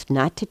excuse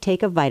not to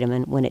take a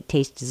vitamin when it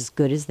tastes as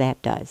good as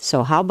that does.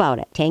 So how about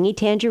it? Tangy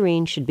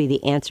Tangerine should be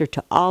the answer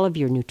to all of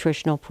your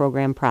nutritional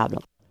program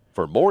problems.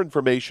 For more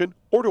information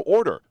or to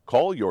order,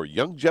 call your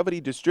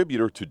Youngevity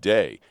distributor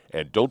today.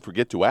 And don't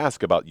forget to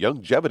ask about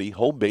Youngevity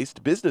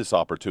home-based business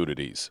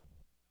opportunities.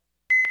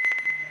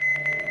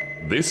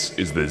 This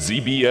is the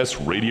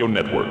ZBS Radio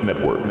Network.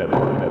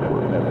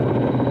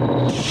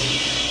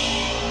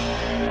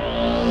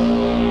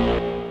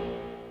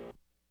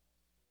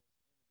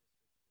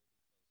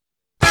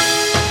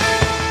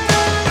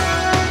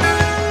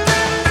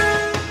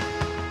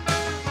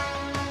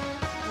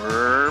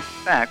 We're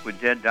back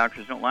with Dead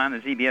Doctors Don't Lie on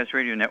the ZBS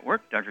Radio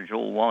Network. Dr.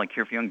 Joel Wallach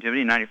here for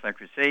Youngevity 95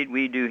 Crusade.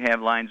 We do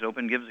have lines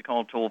open. Give us a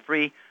call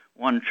toll-free,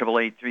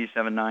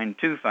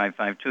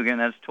 1-888-379-2552. Again,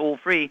 that's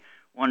toll-free,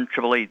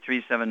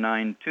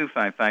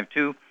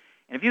 1-888-379-2552.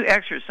 And if you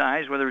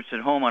exercise, whether it's at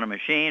home on a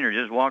machine or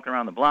just walking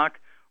around the block,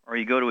 or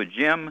you go to a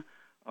gym,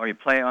 or you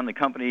play on the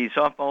company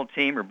softball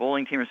team or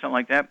bowling team or something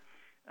like that,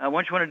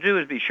 what you want to do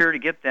is be sure to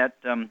get that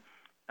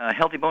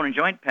Healthy Bone and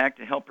Joint Pack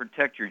to help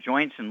protect your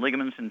joints and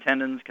ligaments and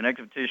tendons,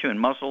 connective tissue and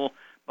muscle,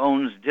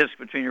 bones, disc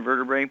between your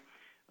vertebrae.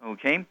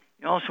 Okay.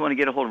 You also want to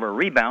get a hold of our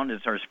Rebound.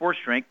 It's our sports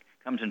drink.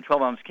 Comes in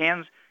 12-ounce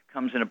cans.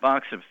 Comes in a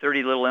box of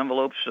 30 little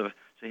envelopes. So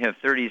you have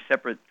 30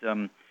 separate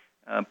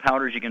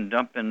powders you can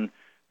dump in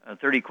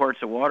 30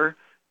 quarts of water,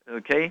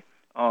 okay?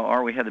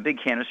 Or we have the big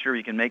canister.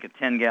 You can make a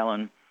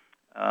 10-gallon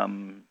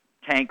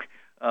tank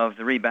of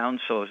the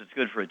Rebound, so it's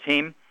good for a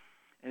team.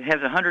 It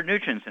has 100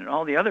 nutrients in it.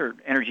 All the other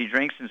energy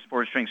drinks and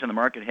sports drinks on the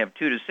market have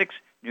 2 to 6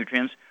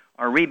 nutrients.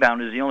 Our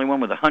Rebound is the only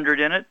one with 100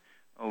 in it,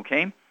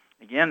 okay?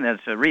 Again,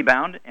 that's a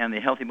Rebound and the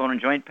Healthy Bone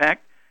and Joint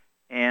Pack.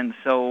 And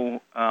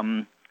so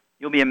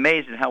you'll be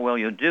amazed at how well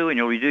you'll do, and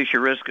you'll reduce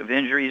your risk of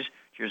injuries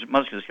to your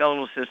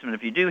musculoskeletal system. And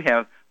if you do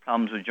have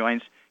problems with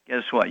joints,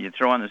 guess what? You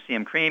throw on the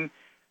CM Cream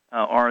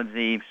or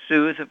the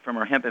Soothe from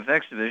our Hemp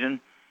FX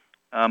division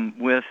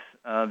with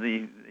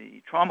the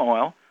trauma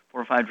oil,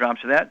 4 or 5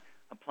 drops of that.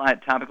 Apply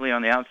it topically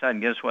on the outside,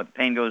 and guess what? The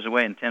pain goes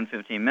away in 10,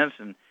 15 minutes,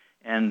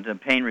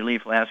 and pain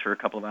relief lasts for a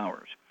couple of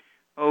hours.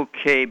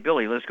 Okay,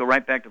 Billy, let's go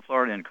right back to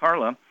Florida and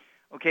Carla.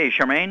 Okay,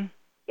 Charmaine?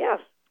 Yes.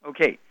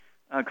 Okay,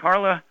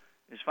 Carla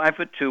is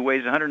 5'2",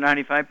 weighs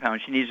 195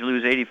 pounds. She needs to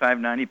lose 85,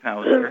 90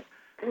 pounds here.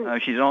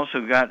 She's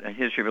also got a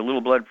history of a little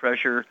blood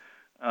pressure.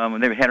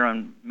 They've had her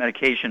on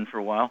medication for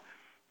a while.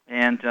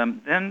 And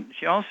then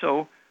she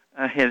also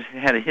has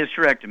had a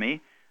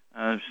hysterectomy,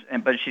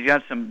 but she's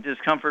got some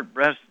discomfort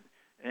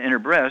in her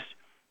breast,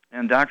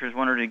 and doctors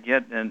want her to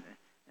get a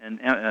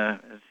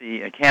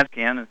CAT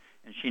scan, and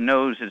she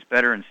knows it's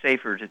better and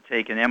safer to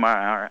take an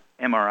MRI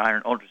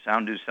or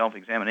ultrasound, do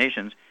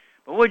self-examinations.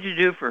 But what would you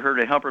do for her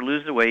to help her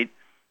lose the weight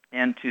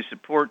and to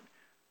support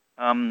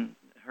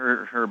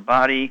her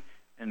body,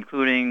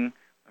 including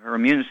her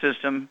immune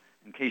system,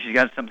 in case she's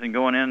got something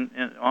going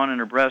on in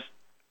her breast,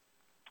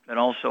 but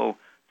also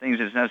things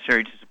that's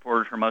necessary to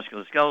support her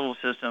musculoskeletal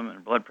system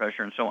and blood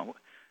pressure and so on?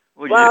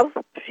 Well,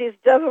 she's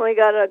definitely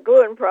got a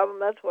gluten problem.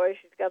 That's why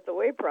she's got the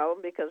weight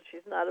problem, because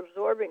she's not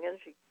absorbing, and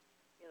she,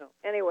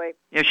 anyway.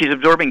 Yeah, she's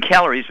absorbing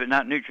calories, but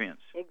not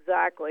nutrients.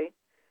 Exactly.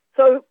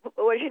 So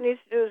what she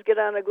needs to do is get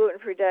on a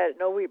gluten-free diet.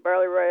 No wheat,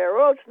 barley, rye, or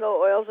oats, no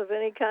oils of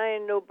any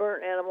kind, no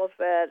burnt animal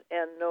fat,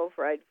 and no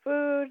fried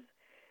foods.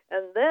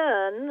 And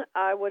then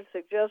I would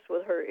suggest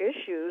with her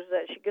issues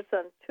that she gets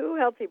on 2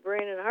 healthy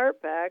brain and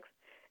heart packs,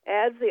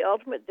 adds the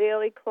Ultimate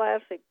Daily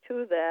Classic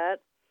to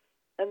that,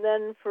 and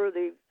then for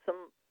some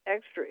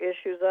extra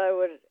issues, I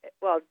would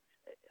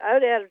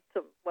add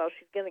some. Well,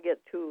 she's going to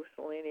get 2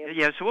 selenium.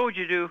 Yeah. So what would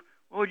you do?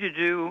 What would you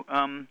do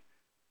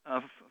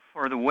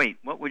for the weight?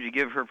 What would you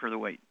give her for the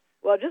weight?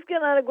 Well, just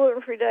getting on a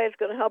gluten-free diet is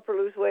going to help her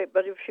lose weight.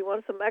 But if she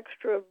wants some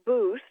extra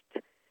boost,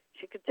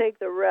 she could take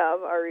the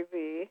Rev,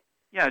 R-E-V.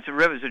 Yeah, it's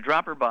a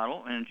dropper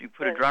bottle, and you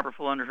put a dropper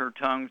full under her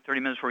tongue 30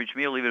 minutes for each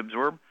meal, leave it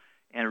absorb,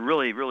 and it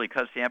really, really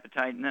cuts the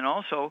appetite. And then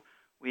also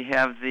we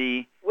have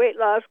the weight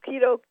loss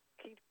keto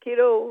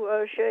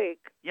shake.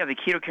 Yeah, the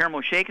keto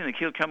caramel shake and the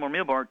keto caramel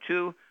meal bar.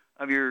 Two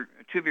of your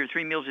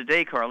 3 meals a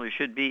day, Carl,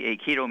 should be a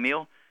keto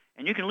meal.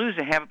 And you can lose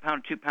a half a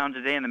pound, 2 pounds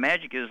a day. And the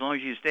magic is as long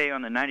as you stay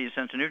on the 90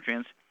 essential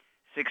nutrients,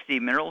 60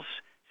 minerals,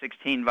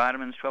 16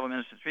 vitamins, 12 amino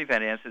acids, 3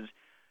 fatty acids,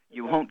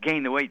 you won't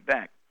gain the weight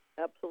back.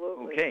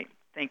 Absolutely. Okay,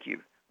 thank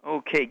you.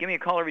 Okay, give me a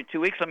call every 2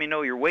 weeks. Let me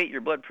know your weight,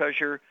 your blood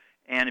pressure,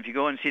 and if you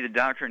go and see the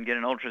doctor and get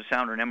an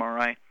ultrasound or an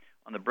MRI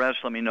on the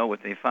breast, let me know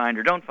what they find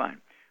or don't find.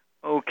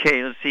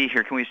 Okay, let's see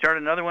here. Can we start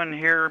another one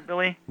here,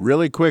 Billy?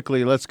 Really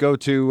quickly, let's go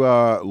to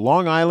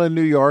Long Island,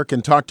 New York,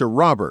 and talk to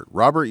Robert.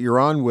 Robert, you're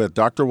on with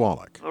Dr.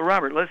 Wallach. Well,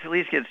 Robert, let's at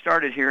least get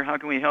started here. How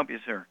can we help you,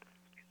 sir?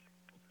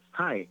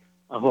 Hi.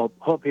 I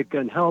hope you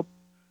can help.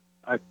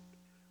 A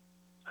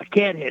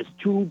cat has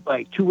 2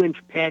 by 2 inch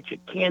patch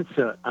of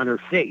cancer on her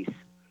face,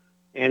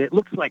 and it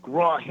looks like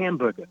raw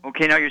hamburger.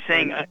 Okay, now you're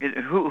saying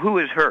who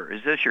is her?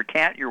 Is this your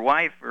cat, your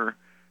wife, or?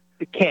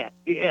 The cat.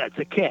 Yeah, it's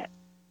a cat.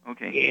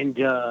 Okay. And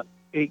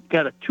it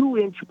got a 2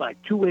 inch by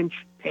 2 inch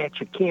patch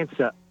of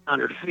cancer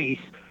on her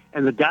face,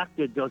 and the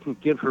doctor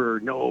doesn't give her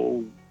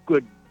no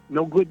good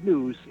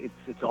news.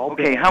 It's all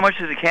okay. bad. How much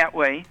does the cat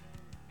weigh?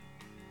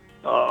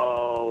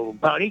 Oh,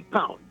 about 8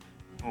 pounds.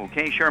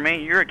 Okay,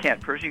 Charmaine, you're a cat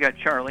person. You got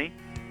Charlie.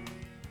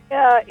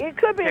 Yeah, it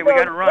could be. Okay, we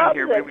got to run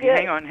here.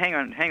 Hang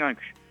on.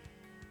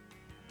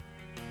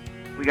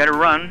 We got to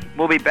run.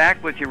 We'll be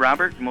back with you,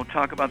 Robert, and we'll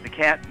talk about the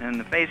cat and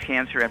the face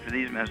cancer after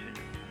these messages.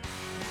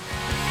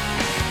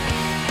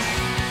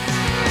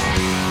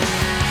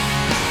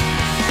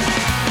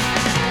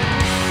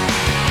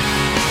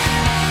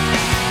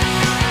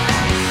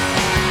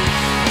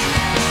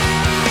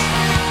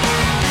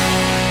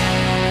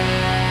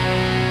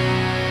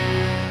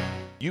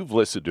 You've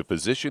listened to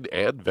physician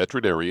and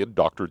veterinarian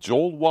Dr.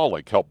 Joel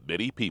Wallach help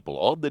many people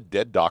on the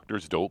Dead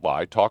Doctors Don't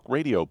Lie talk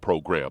radio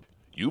program.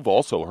 You've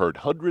also heard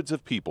hundreds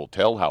of people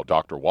tell how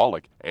Dr.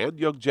 Wallach and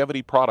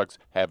Youngevity products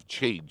have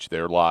changed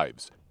their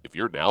lives. If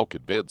you're now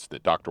convinced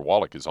that Dr.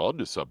 Wallach is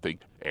onto something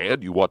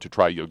and you want to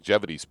try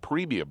Youngevity's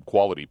premium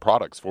quality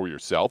products for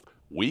yourself,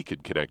 we can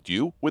connect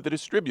you with a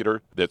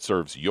distributor that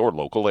serves your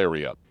local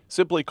area.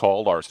 Simply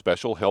call our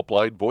special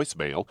helpline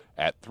voicemail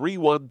at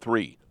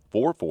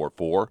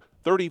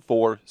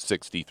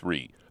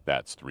 313-444-3463.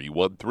 That's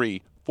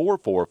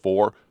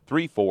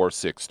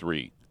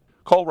 313-444-3463.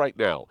 Call right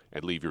now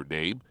and leave your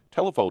name,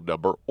 telephone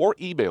number, or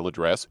email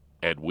address,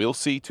 and we'll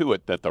see to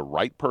it that the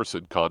right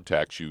person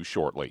contacts you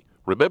shortly.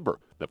 Remember,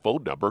 the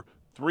phone number,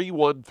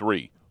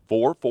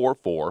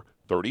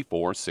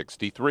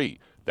 313-444-3463.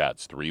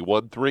 That's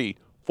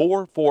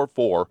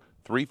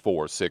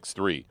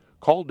 313-444-3463.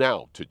 Call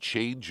now to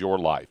change your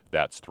life.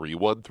 That's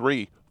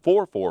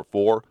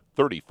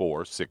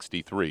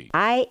 313-444-3463.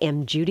 I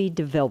am Judy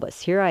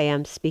DeVilbus. Here I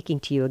am speaking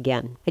to you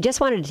again. I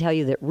just wanted to tell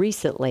you that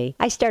recently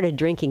I started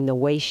drinking the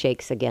Whey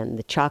Shakes again,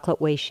 the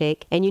chocolate Whey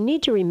Shake. And you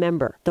need to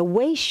remember, the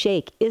Whey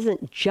Shake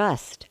isn't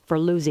just for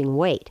losing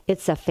weight.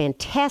 It's a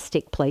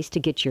fantastic place to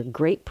get your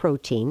great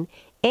protein.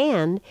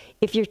 And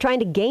if you're trying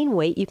to gain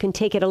weight, you can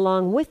take it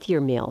along with your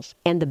meals.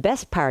 And the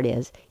best part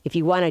is, if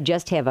you want to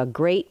just have a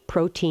great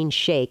protein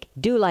shake,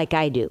 do like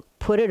I do.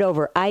 Put it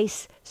over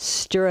ice,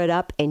 stir it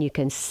up, and you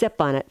can sip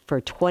on it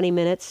for 20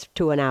 minutes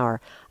to an hour.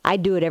 I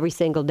do it every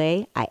single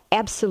day. I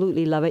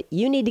absolutely love it.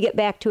 You need to get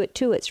back to it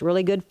too. It's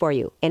really good for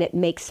you. And it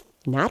makes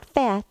not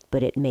fat,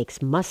 but it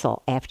makes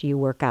muscle after you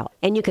work out.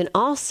 And you can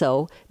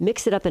also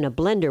mix it up in a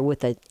blender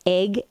with an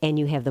egg, and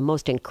you have the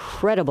most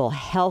incredible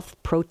health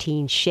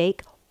protein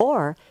shake.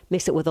 Or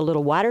mix it with a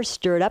little water,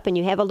 stir it up, and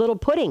you have a little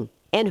pudding.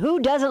 And who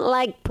doesn't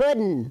like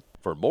pudding?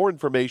 For more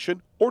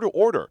information or to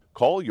order,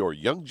 call your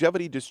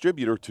Youngevity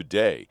distributor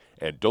today.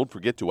 And don't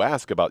forget to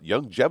ask about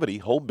Youngevity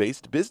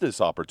home-based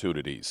business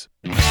opportunities.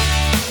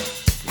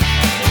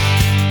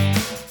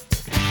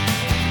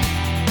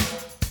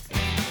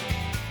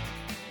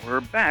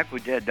 We're back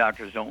with Dead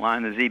Doctors Don't Lie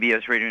on the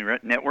ZBS Radio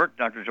Network.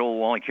 Dr. Joel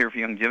Wallach here for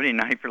Youngevity and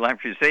Night for Life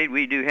Crusade.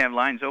 We do have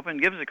lines open.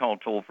 Give us a call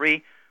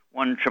toll-free.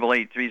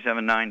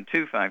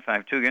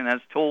 1-888-379-2552. Again,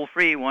 that's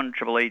toll-free,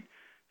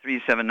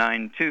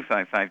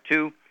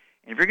 1-888-379-2552.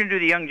 And if you're going to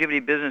do the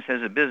Youngevity business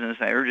as a business,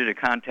 I urge you to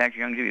contact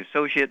your Youngevity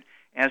associate,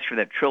 ask for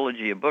that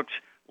trilogy of books,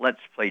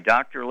 Let's Play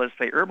Doctor, Let's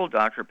Play Herbal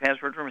Doctor,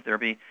 Password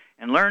Aromatherapy,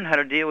 and learn how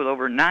to deal with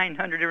over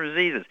 900 different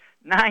diseases.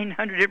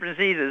 900 different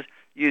diseases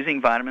using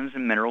vitamins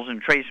and minerals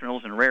and trace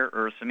minerals and rare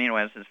earths, amino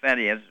acids,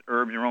 fatty acids,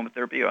 herbs, and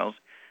aromatherapy oils.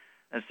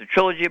 That's the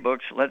trilogy of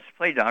books, Let's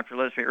Play Doctor,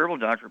 Let's Play Herbal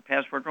Doctor,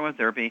 Passport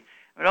Aromatherapy.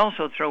 I would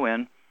also throw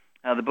in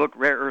the book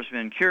Rare Earths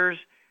and Cures.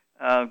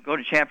 Go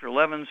to Chapter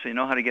 11 so you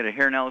know how to get a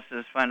hair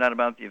analysis, find out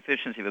about the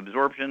efficiency of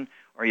absorption.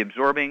 Are you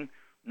absorbing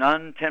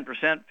none, 10%,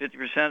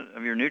 50%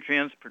 of your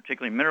nutrients,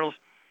 particularly minerals?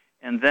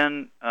 And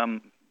then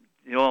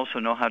you'll also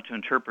know how to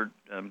interpret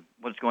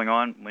what's going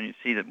on when you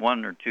see that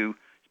one or two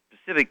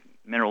specific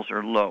minerals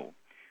are low.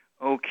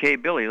 Okay,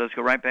 Billy, let's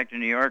go right back to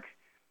New York.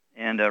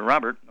 And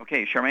Robert,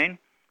 okay, Charmaine?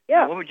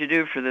 Yeah. What would you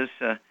do for this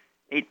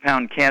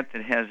 8-pound cat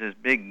that has this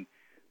big,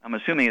 I'm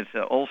assuming it's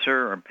an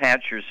ulcer or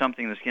patch or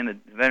something in the skin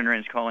that the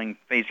veterinarian's calling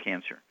face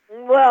cancer?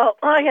 Well,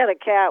 I had a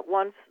cat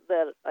once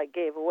that I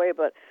gave away,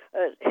 but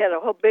it had a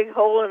whole big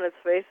hole in its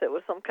face that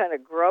was some kind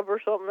of grub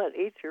or something that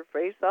eats your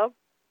face up.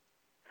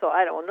 So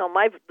I don't know.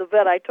 The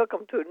vet I took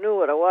him to knew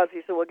what it was.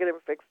 He said, "We'll get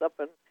him fixed up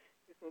and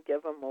you can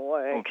give him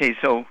away." Okay,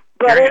 so...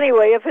 But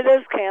anyway, if it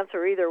is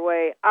cancer, either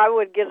way, I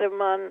would get him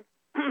on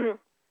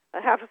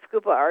a half a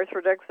scoop of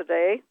Arthrodex a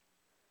day.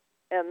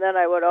 And then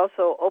I would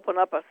also open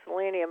up a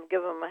selenium,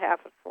 give him a half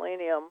a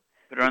selenium.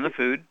 Put it on the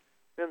food.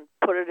 And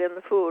put it in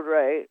the food,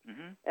 right?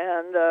 Mm-hmm.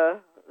 And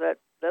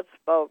that's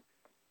about,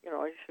 you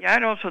should... Yeah,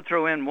 I'd also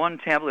throw in 1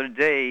 tablet a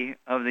day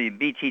of the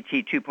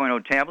BTT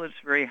 2.0 tablets,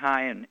 very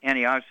high in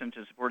antioxidant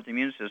to support the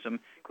immune system.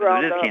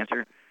 Because it is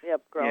cancer.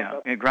 Yep, ground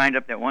up. Grind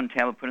up that 1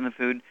 tablet, put in the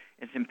food.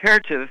 It's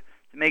imperative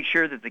to make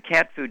sure that the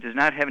cat food does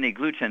not have any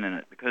gluten in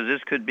it, because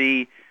this could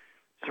be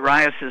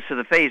psoriasis of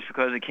the face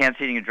because the cat's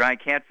eating a dry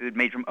cat food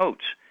made from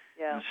oats.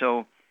 Yeah. And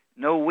so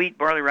no wheat,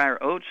 barley, rye,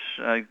 or oats.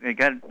 It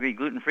got to be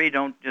gluten-free.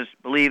 Don't just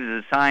believe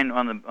the sign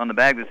on the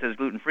bag that says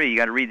gluten-free. You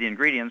got to read the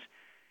ingredients.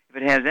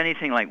 If it has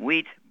anything like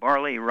wheat,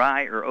 barley,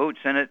 rye, or oats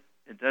in it,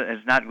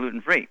 it's not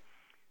gluten-free.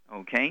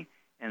 Okay?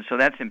 And so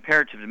that's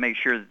imperative to make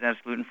sure that that's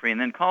gluten-free. And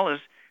then call us,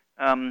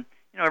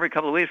 every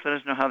couple of weeks. Let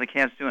us know how the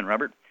cat's doing,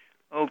 Robert.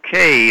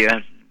 Okay,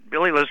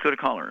 Billy, let's go to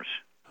callers.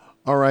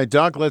 All right,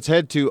 Doc, let's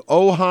head to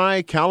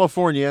Ojai,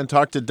 California, and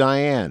talk to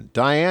Diane.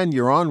 Diane,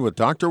 you're on with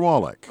Dr.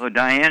 Wallach. Hello,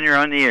 Diane, you're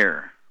on the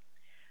air.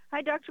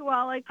 Hi, Dr.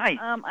 Wallach. Hi.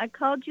 I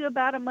called you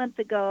about a month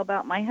ago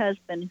about my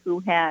husband who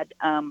had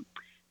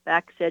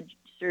back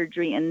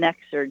surgery and neck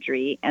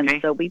surgery, and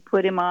so we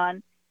put him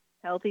on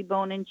Healthy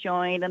Bone and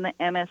Joint and the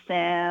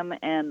MSM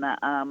and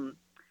the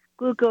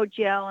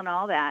glucogel and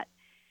all that.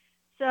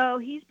 So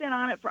he's been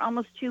on it for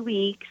almost 2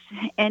 weeks,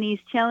 and he's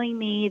telling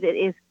me that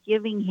it's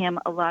giving him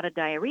a lot of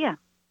diarrhea.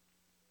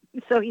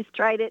 So he's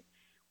tried it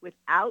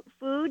without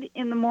food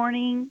in the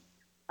morning.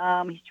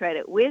 He's tried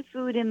it with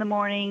food in the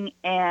morning,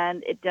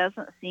 and it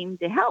doesn't seem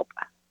to help.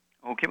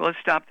 Okay, well, let's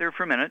stop there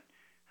for a minute.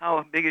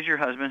 How big is your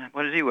husband?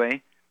 What does he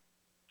weigh?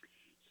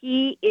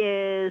 He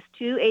is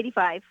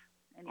 285.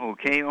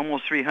 Okay,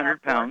 almost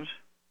 300 pounds,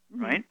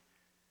 right?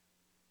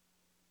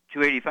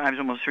 285 is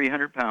almost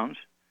 300 pounds.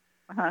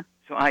 Uh-huh.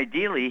 So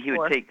ideally, he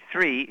would take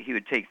 3. He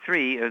would take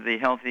 3 of the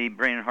Healthy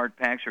Brain and Heart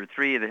packs, or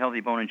 3 of the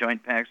Healthy Bone and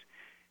Joint packs,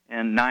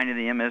 and 9 of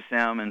the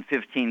MSM, and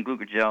 15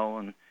 glucogel,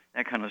 and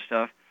that kind of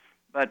stuff.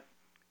 But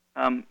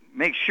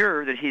make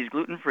sure that he's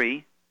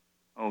gluten-free,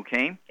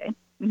 okay?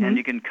 Mm-hmm. And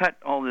you can cut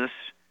all this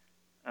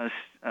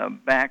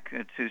back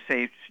to,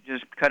 say,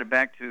 just cut it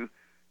back to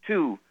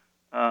 2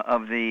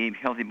 of the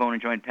Healthy Bone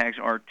and Joint packs,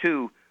 or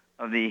 2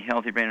 of the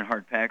Healthy Brain and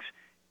Heart packs,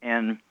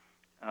 and,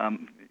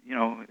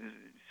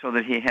 so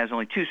that he has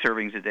only 2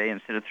 servings a day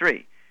instead of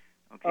 3.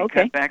 Okay.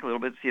 Cut back a little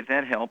bit, see if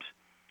that helps.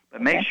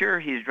 But make sure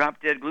he's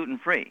drop-dead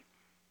gluten-free.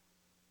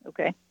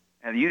 Okay.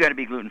 And you got to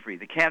be gluten-free.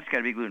 The cat's got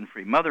to be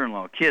gluten-free.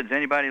 Mother-in-law, kids,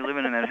 anybody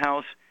living in that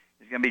house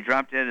is going to be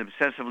drop-dead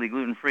obsessively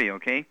gluten-free,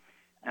 okay?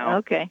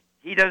 Now,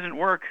 he doesn't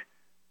work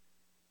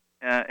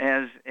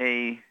as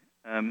a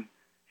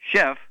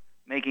chef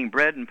making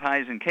bread and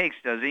pies and cakes,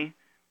 does he?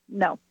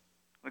 No.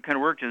 What kind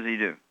of work does he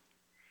do?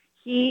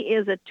 He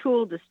is a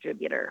tool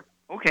distributor.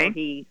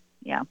 Okay.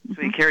 So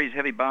So he carries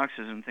heavy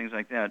boxes and things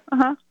like that.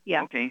 Uh-huh,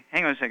 yeah. Okay,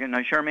 hang on a second. Now,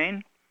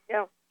 Charmaine?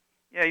 Yeah.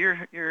 Yeah,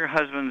 your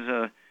husband's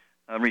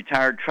a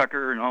retired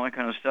trucker and all that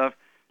kind of stuff.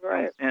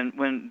 Right. And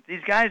when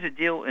these guys that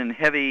deal in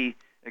heavy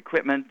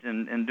equipment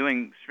and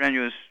doing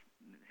strenuous,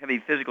 heavy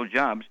physical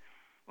jobs,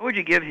 what would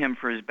you give him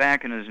for his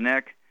back and his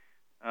neck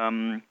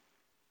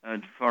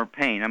for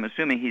pain? I'm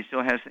assuming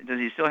does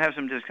he still have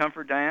some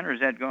discomfort, Diane, or is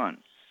that gone?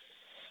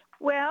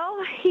 Well,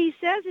 he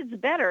says it's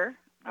better.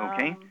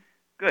 Okay,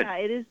 good. Yeah,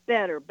 it is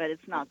better, but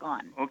it's not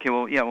gone. Okay,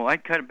 well,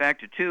 I'd cut it back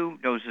to 2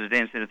 doses a day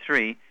instead of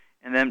 3.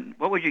 And then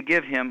what would you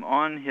give him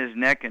on his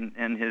neck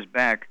and his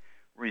back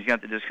where he's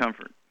got the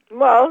discomfort?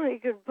 Well, he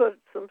could put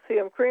some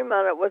CM cream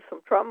on it with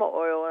some trauma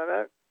oil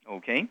in it.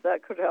 Okay.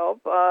 That could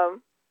help.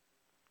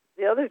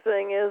 The other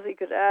thing is he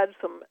could add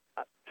some,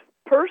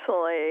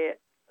 personally,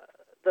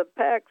 the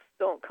packs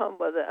don't come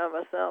with the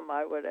MSM.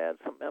 I would add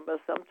some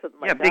MSM to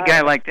my diet. Big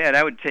guy like that.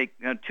 I would take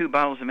 2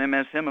 bottles of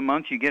MSM a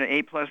month. You get an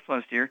A++,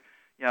 dear.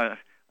 Yeah,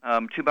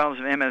 2 bottles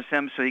of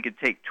MSM, so you could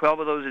take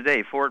 12 of those a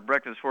day, 4 at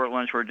breakfast, 4 at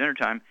lunch, 4 at dinner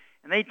time.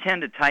 And they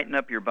tend to tighten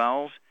up your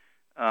bowels.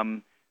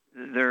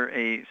 They're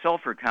a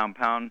sulfur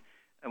compound.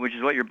 which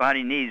is what your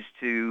body needs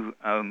to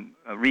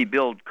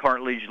rebuild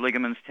cartilage,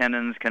 ligaments,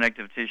 tendons,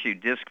 connective tissue,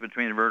 disc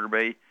between the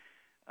vertebrae,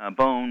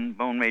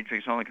 bone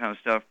matrix, all that kind of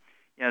stuff.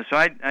 Yeah, so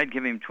I'd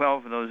give him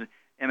 12 of those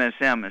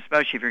MSM,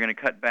 especially if you're going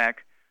to cut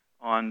back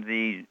on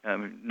the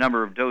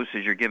number of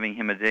doses you're giving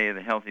him a day of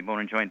the Healthy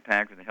Bone and Joint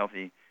Pack or the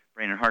Healthy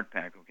Brain and Heart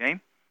Pack, okay?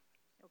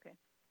 Okay.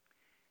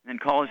 And then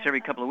call us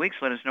every couple of weeks.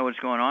 Let us know what's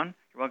going on.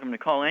 You're welcome to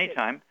call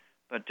anytime,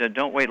 but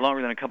don't wait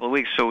longer than a couple of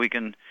weeks so we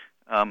can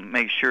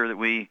make sure that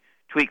we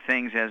tweak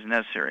things as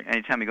necessary.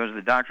 Anytime he goes to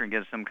the doctor and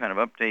gets some kind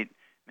of update,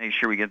 make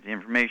sure we get the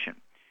information.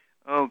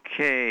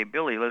 Okay,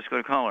 Billy, let's go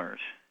to callers.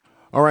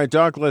 All right,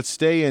 Doc, let's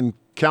stay in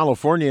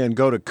California and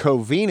go to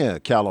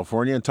Covina,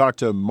 California, and talk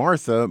to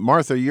Martha.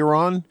 Martha, you're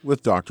on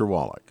with Dr.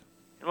 Wallach.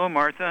 Hello,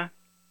 Martha.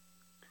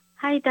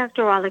 Hi,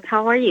 Dr. Wallach.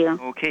 How are you?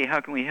 Okay, how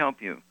can we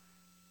help you?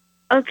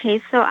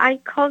 Okay, so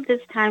I called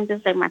this time. This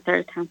is like my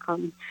third time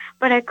calling.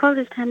 But I called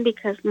this time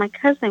because my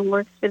cousin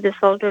works with this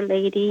older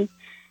lady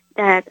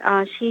that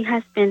she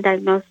has been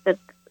diagnosed with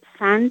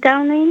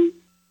sundowning.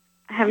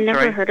 I have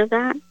never heard of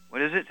that.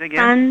 What is it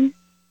again?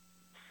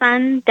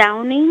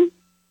 Sundowning.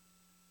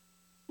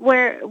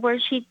 Where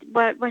she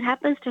what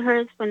happens to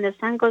her is when the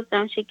sun goes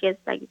down, she gets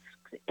like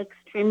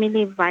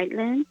extremely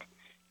violent.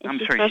 I'm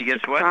sorry, she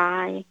gets what?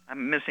 Cry.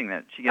 I'm missing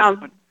that. She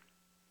gets what?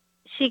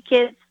 She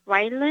gets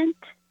violent,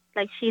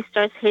 like she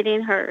starts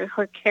hitting her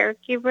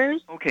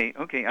caregivers. Okay,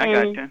 I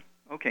gotcha.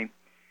 Okay.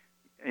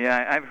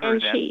 Yeah, I've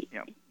heard that.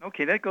 Yeah.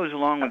 Okay, that goes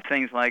along with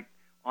things like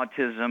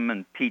autism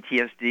and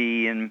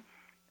PTSD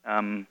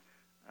and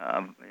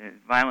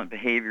violent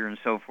behavior and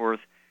so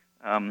forth.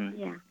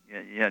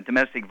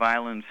 Domestic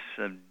violence,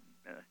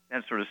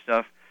 that sort of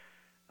stuff.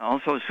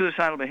 Also,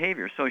 suicidal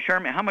behavior. So,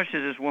 Charmaine, how much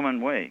does this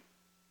woman weigh?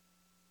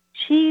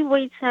 She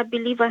weighs, I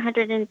believe,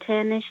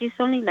 110, and she's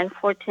only like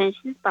 4'10".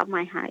 She's about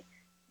my height.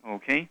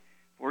 Okay,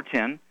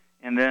 4'10".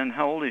 And then,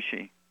 how old is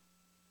she?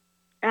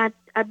 I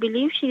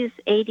believe she's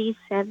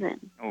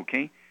 87.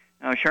 Okay.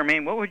 Now,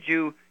 Charmaine, what would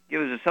you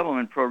give as a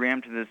supplement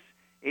program to this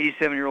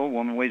 87-year-old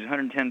woman, weighs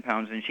 110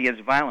 pounds, and she gets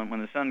violent when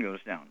the sun goes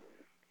down?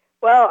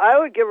 Well, I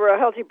would give her a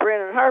Healthy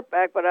Brain and Heart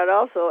Pack, but I'd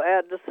also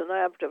add the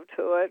Synaptive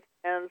to it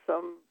and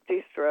some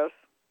de-stress.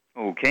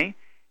 Okay.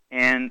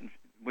 And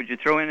would you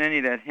throw in any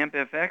of that Hemp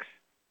FX?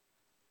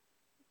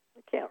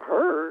 It can't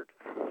hurt.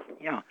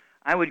 Yeah.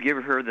 I would give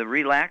her the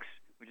Relax,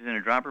 which is in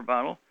a dropper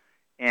bottle,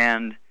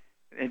 and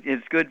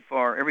it's good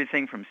for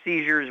everything from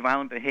seizures,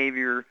 violent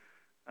behavior,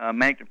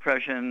 manic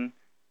depression,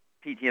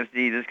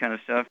 PTSD, this kind of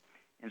stuff.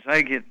 And so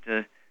I get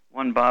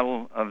one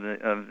bottle of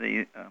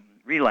the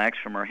Relax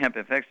from our Hemp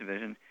FX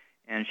division,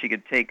 and she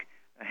could take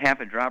a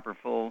half a dropper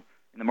full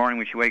in the morning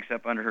when she wakes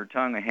up under her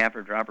tongue, a half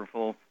a dropper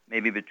full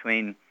maybe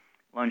between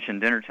lunch and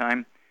dinner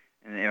time,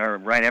 or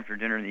right after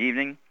dinner in the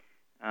evening.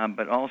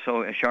 But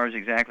also, as Char's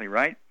exactly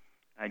right,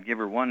 I'd give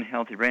her one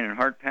Healthy Brain and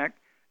Heart Pack,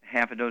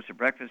 half a dose at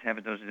breakfast, half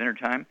a dose at dinner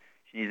time.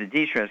 She needs the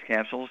de-stress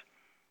capsules,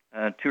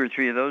 2 or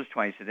 3 of those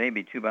twice a day,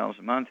 be 2 bottles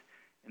a month.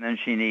 And then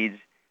she needs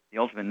the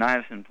Ultimate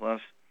Niacin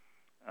Plus,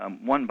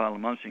 1 bottle a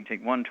month, so she can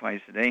take 1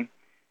 twice a day.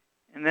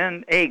 And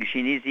then eggs.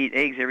 She needs to eat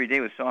eggs every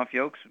day with soft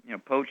yolks,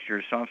 poached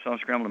or soft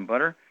scrambled in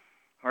butter.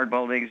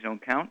 Hard-boiled eggs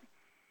don't count.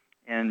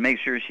 And make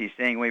sure she's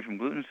staying away from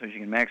gluten so she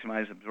can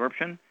maximize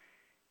absorption.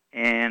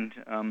 And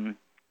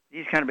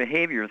these kind of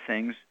behavior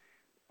things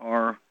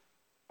are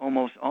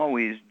almost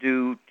always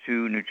due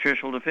to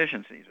nutritional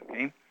deficiencies,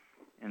 okay?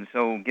 And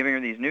so giving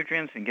her these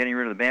nutrients and getting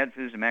rid of the bad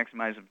foods to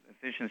maximize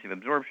efficiency of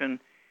absorption,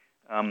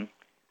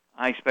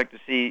 I expect to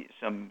see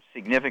some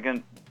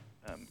significant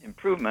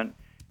improvement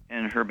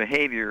in her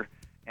behavior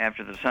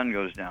after the sun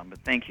goes down. But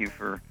thank you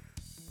for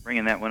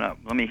bringing that one up.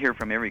 Let me hear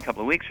from every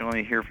couple of weeks, and let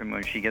me hear from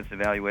when she gets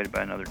evaluated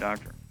by another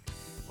doctor.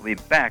 We'll be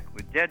back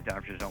with Dead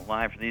Doctors Don't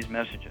Lie for these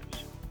messages.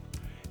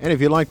 And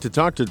if you'd like to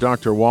talk to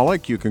Dr.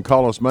 Wallach, you can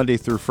call us Monday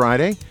through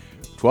Friday,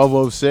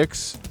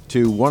 12:06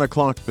 to 1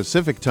 o'clock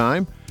Pacific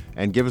time,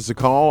 and give us a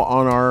call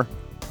on our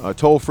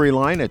toll-free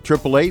line at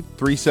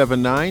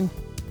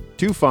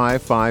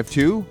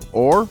 888-379-2552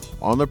 or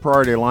on the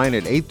priority line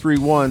at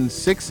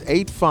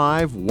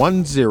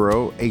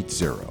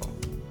 831-685-1080.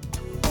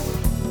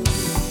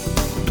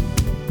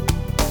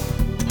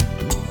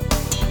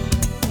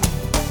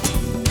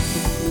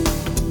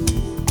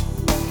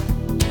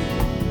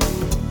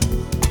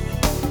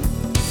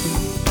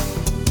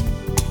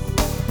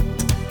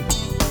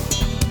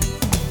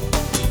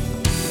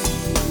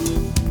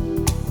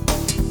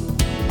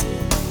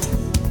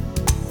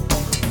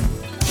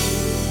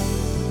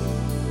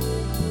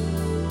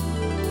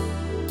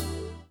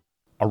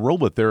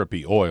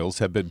 Aromatherapy oils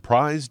have been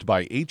prized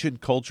by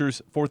ancient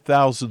cultures for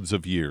thousands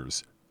of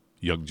years.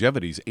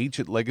 Youngevity's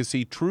ancient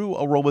legacy, True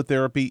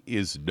Aromatherapy,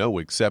 is no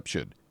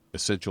exception.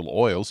 Essential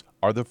oils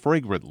are the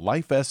fragrant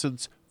life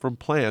essence from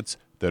plants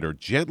that are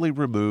gently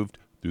removed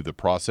through the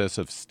process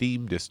of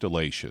steam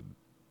distillation.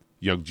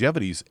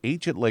 Youngevity's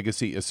ancient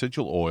legacy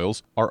essential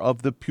oils are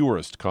of the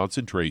purest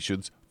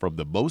concentrations from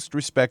the most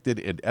respected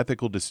and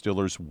ethical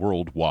distillers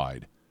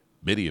worldwide.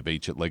 Many of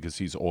Ancient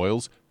Legacy's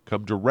oils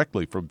come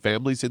directly from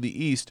families in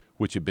the East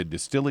which have been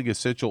distilling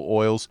essential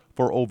oils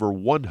for over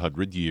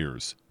 100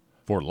 years.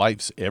 For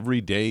life's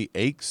everyday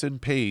aches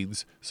and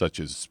pains,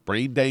 such as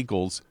sprained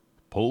ankles,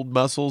 pulled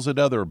muscles, and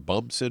other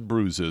bumps and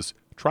bruises,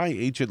 try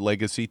Ancient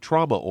Legacy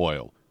Trauma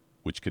Oil,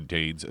 which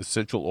contains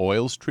essential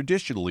oils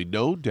traditionally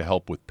known to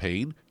help with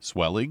pain,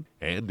 swelling,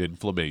 and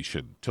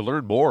inflammation. To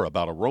learn more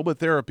about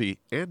aromatherapy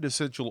and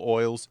essential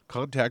oils,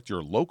 contact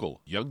your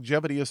local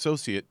Youngevity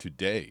associate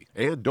today.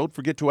 And don't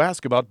forget to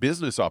ask about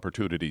business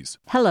opportunities.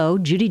 Hello,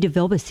 Judy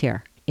DeVilbiss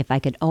here. If I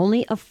could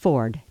only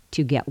afford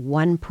to get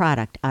one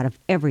product out of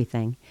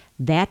everything,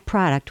 that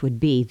product would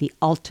be the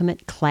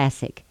Ultimate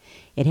Classic.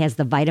 It has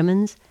the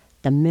vitamins,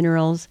 the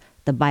minerals,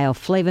 the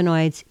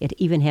bioflavonoids. It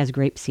even has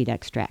grapeseed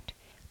extract.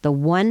 The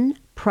one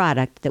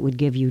product that would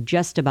give you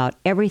just about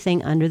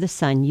everything under the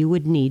sun you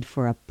would need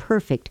for a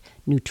perfect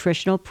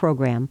nutritional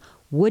program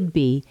would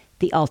be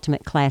the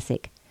Ultimate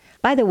Classic.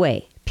 By the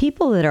way,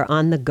 people that are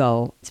on the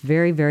go, it's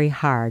very, very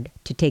hard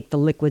to take the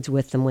liquids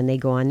with them when they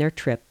go on their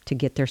trip to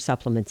get their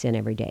supplements in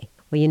every day.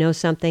 Well, you know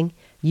something?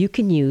 You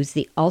can use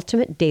the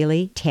Ultimate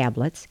Daily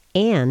tablets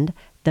and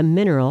the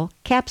mineral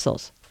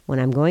capsules. When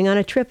I'm going on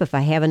a trip, if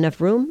I have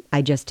enough room,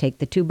 I just take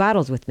the 2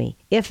 bottles with me.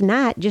 If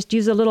not, just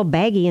use a little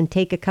baggie and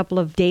take a couple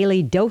of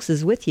daily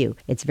doses with you.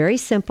 It's very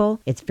simple.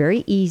 It's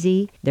very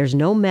easy. There's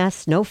no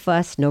mess, no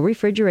fuss, no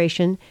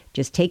refrigeration.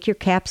 Just take your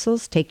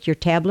capsules, take your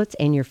tablets,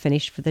 and you're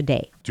finished for the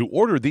day. To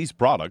order these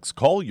products,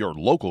 call your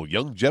local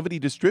Youngevity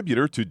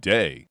distributor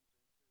today.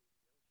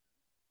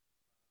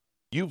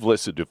 You've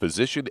listened to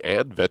physician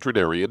and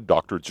veterinarian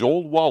Dr.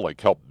 Joel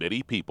Wallach help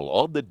many people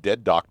on the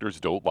Dead Doctors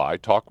Don't Lie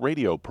talk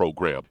radio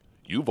program.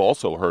 You've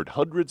also heard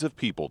hundreds of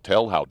people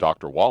tell how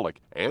Dr. Wallach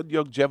and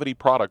Youngevity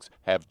products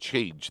have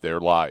changed their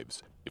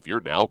lives. If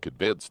you're now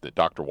convinced that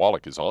Dr.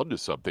 Wallach is onto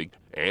something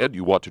and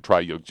you want to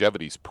try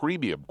Youngevity's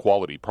premium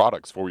quality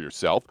products for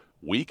yourself,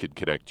 we can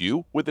connect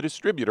you with a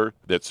distributor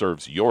that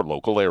serves your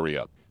local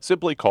area.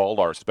 Simply call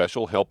our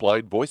special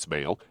helpline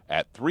voicemail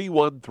at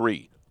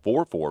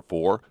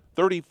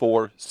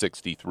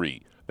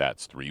 313-444-3463.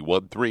 That's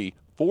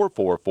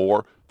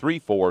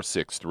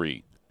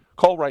 313-444-3463.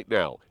 Call right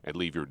now and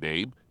leave your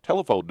name,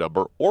 telephone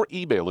number, or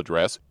email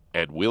address,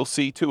 and we'll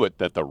see to it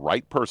that the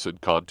right person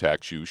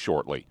contacts you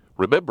shortly.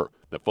 Remember,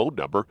 the phone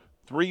number,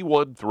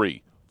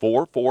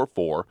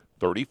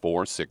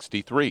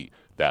 313-444-3463.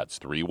 That's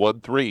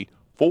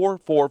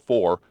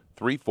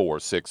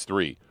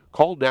 313-444-3463.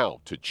 Call now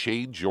to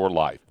change your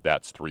life.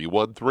 That's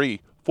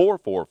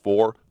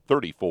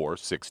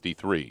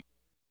 313-444-3463.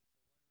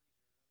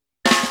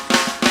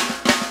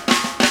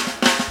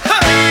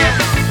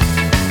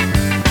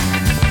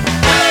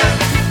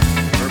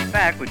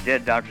 Back with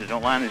Dead Doctors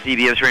Don't Lie on the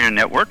ZBS Radio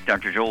Network.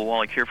 Dr. Joel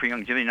Wallach here for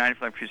Youngevity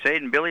 95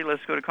 Crusade. And Billy,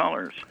 let's go to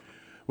callers.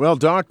 Well,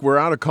 Doc, we're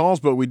out of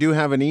calls, but we do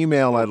have an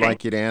email I'd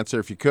like you to answer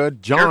if you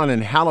could. John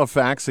in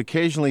Halifax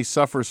occasionally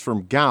suffers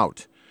from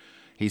gout.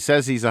 He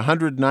says he's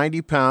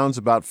 190 pounds,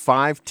 about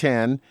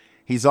 5'10".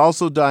 He's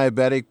also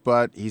diabetic,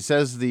 but he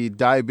says the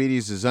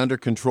diabetes is under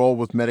control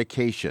with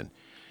medication.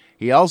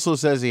 He also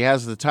says he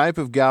has the type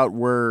of gout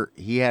where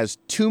he has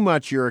too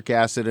much uric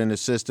acid in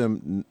his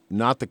system,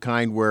 not the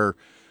kind where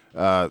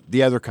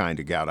the other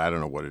kind of gout. I don't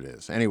know what it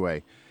is.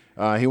 Anyway,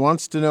 he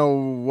wants to know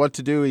what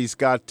to do. He's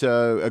got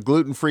a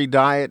gluten-free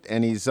diet,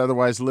 and he's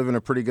otherwise living a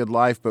pretty good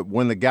life, but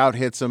when the gout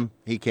hits him,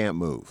 he can't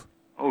move.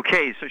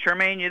 Okay, so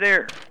Charmaine, you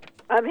there?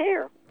 I'm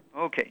here.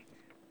 Okay.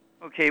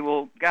 Okay,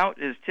 well,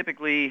 gout is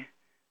typically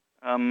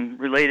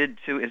related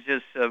to, it's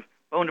just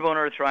bone-to-bone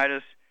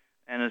arthritis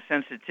and a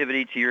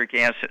sensitivity to uric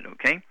acid,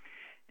 okay?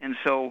 And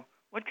so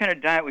what kind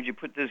of diet would you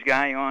put this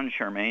guy on,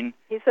 Charmaine?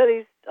 He said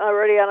he's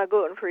already on a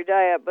gluten-free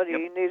diet, but he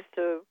needs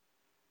to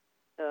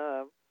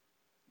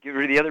get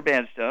rid of the other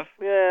bad stuff.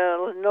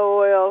 Yeah, no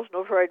oils,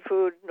 no fried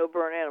food, no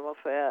burnt animal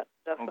fat.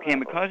 Definitely. Okay, and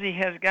because he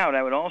has gout,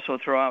 I would also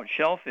throw out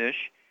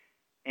shellfish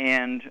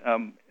and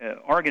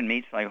organ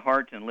meats like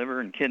heart and liver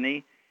and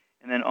kidney,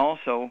 and then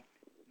also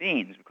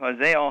beans, because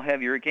they all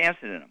have uric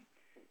acid in them.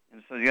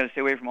 And so you got to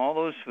stay away from all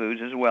those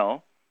foods as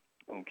well,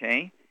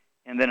 okay?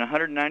 And then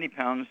 190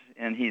 pounds,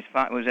 and he's,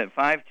 was that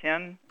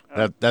 5'10"?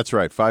 That's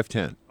right,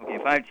 5'10". Okay,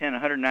 5'10",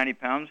 190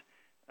 pounds.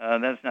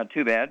 That's not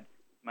too bad.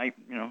 Might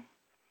want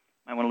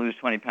to lose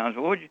 20 pounds.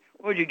 But what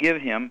would you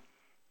give him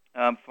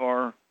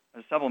for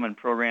a supplement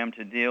program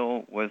to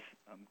deal with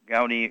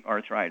gouty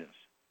arthritis?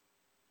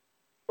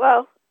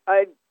 Well,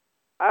 I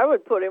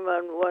would put him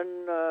on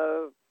one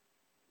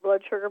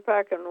blood sugar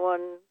pack and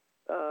one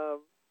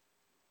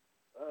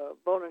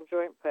bone and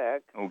joint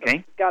pack. Okay.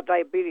 He's got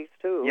diabetes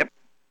too. Yep.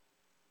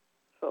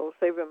 So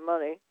save him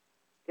money.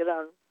 Get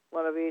on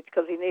one of each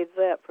because he needs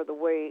that for the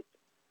weight.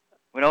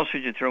 What else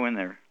would you throw in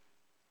there?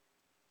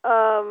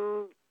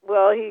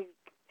 Well, he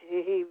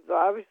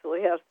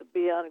obviously has to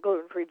be on a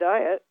gluten-free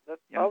diet.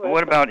 That's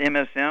What about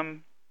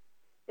MSM?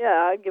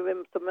 Yeah, I'd give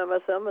him some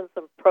MSM and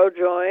some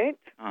ProJoint.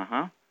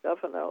 Uh-huh.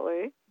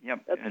 Definitely.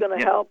 Yep. That's going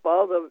to help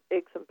all the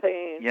aches and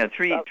pains. Yeah,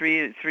 three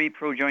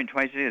ProJoint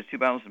twice a day. That's 2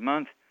 bottles a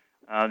month.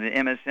 The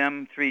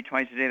MSM, 3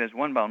 twice a day. That's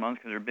 1 bottle a month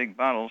because they're big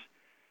bottles.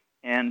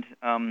 And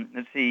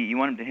let's see, you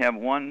want him to have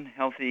one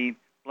healthy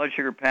blood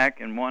sugar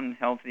pack and one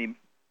healthy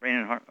brain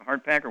and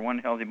heart pack, or one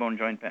healthy bone and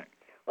joint pack?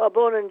 Well,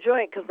 bone and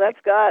joint, because that's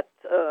got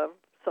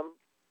some,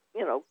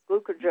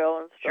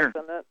 glucogel and stuff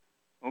in it.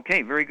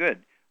 Okay, very good.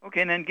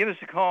 Okay, and then give us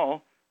a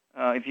call,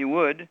 if you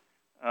would,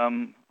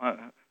 to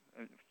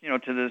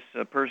this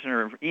person,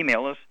 or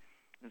email us,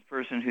 this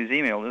person who's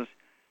emailed us.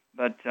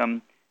 But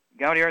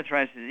gouty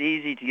arthritis is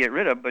easy to get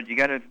rid of, but you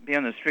got to be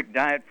on a strict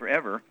diet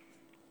forever.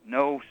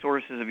 No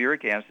sources of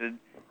uric acid.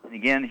 And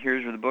again,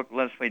 here's where the book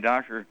Let's Play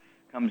Doctor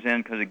comes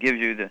in, because it gives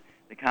you the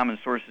common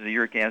sources of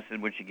uric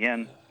acid, which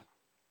again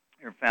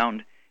are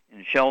found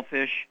in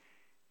shellfish,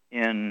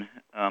 in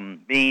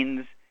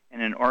beans,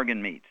 and in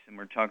organ meats. And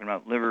we're talking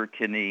about liver,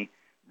 kidney,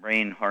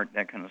 brain, heart,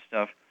 that kind of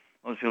stuff.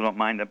 Most people don't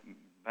mind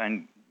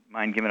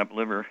giving up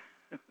liver.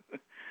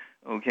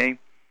 Okay?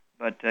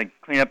 But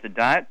clean up the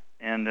diet,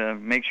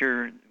 and make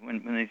sure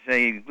when they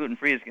say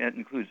gluten-free, it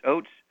includes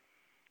oats.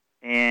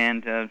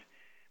 And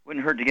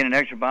wouldn't hurt to get an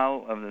extra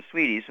bottle of the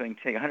Sweeties, so I can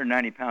take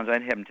 190 pounds.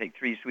 I'd have them take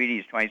 3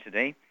 Sweeties twice a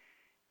day.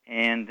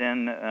 And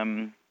then,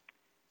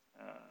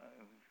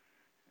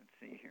 let's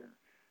see here.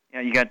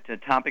 Yeah, you got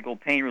topical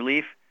pain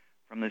relief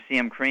from the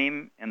CM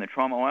cream and the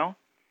trauma oil.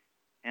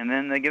 And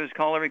then they give us a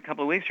call every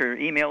couple of weeks, or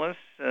email us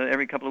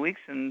every couple of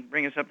weeks, and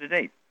bring us up to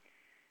date.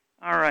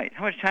 All right.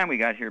 How much time we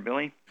got here,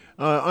 Billy?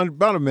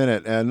 About a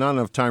minute, and not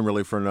enough time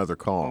really for another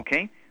call.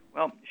 Okay.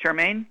 Well,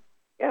 Charmaine?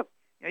 Yep.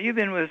 Yeah, you've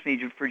been with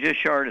me for just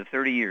short of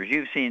 30 years.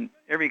 You've seen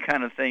every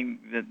kind of thing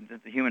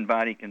that the human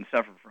body can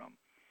suffer from.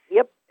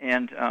 Yep.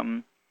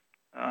 And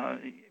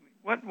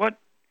what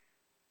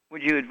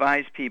would you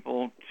advise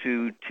people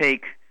to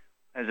take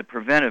as a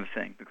preventive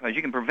thing? Because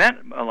you can prevent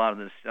a lot of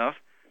this stuff,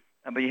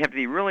 but you have to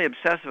be really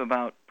obsessive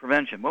about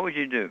prevention. What would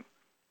you do?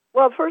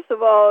 Well, first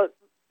of all,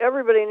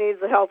 everybody needs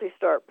a healthy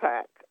start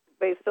pack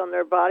based on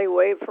their body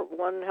weight, for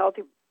one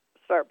healthy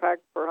start pack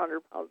per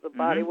 100 pounds of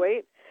body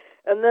weight.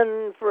 And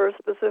then for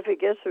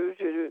specific issues,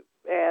 you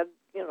add,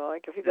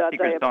 like if you got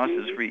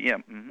diabetes. Yeah.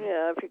 Mm-hmm.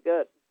 Yeah, if you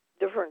got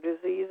different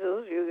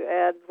diseases, you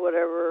add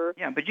whatever.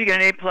 Yeah, but you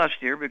get an A+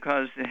 here,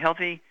 because the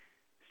healthy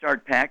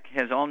start pack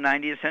has all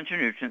 90 essential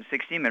nutrients,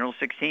 16 minerals,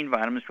 16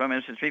 vitamins, 12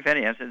 acids, 3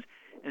 fatty acids.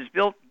 It's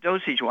built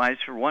dosage-wise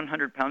for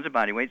 100 pounds of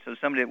body weight, so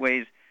somebody that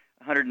weighs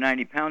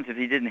 190 pounds, if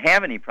he didn't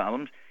have any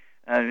problems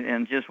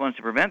and just wants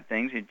to prevent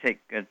things, he'd take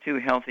 2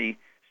 healthy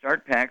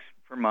start packs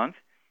per month,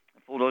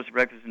 a full dose of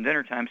breakfast and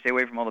dinner time, stay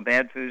away from all the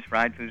bad foods,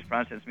 fried foods,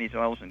 processed meats,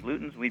 oils, and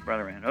glutens, wheat,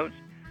 butter, and oats.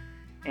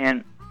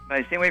 And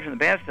by staying away from the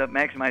bad stuff,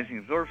 maximizing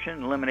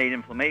absorption, eliminate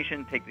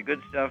inflammation, take the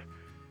good stuff,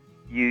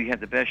 you have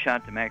the best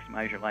shot to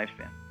maximize your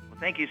lifespan. Well,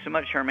 thank you so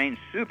much, Charmaine.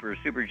 Super,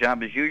 super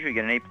job as usual. You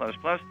get an A++.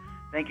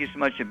 Thank you so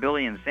much to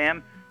Billy and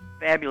Sam.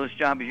 Fabulous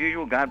job as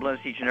usual. God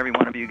bless each and every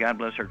one of you. God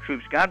bless our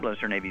troops. God bless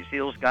our Navy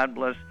SEALs. God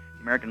bless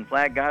the American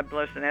flag. God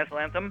bless the national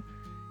anthem.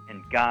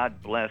 And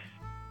God bless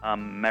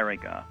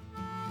America.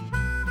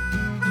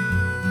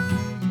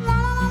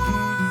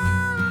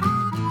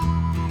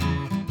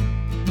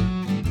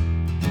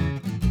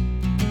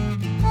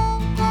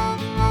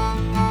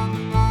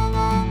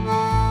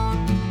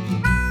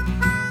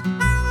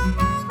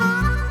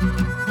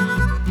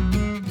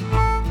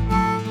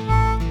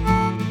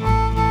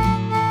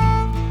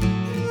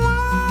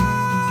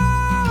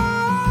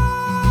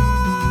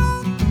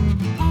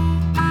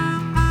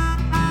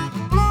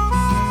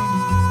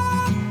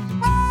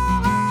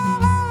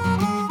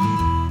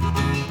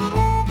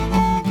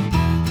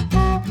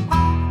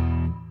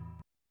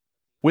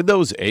 When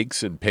those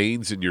aches and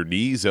pains in your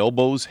knees,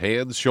 elbows,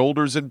 hands,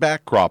 shoulders, and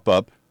back crop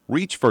up,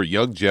 reach for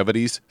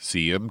Youngevity's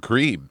CM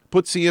Cream.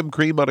 Put CM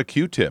Cream on a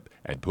Q-tip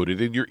and put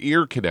it in your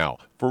ear canal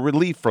for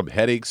relief from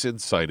headaches and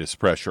sinus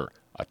pressure.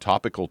 A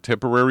topical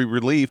temporary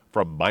relief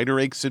from minor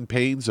aches and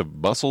pains of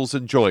muscles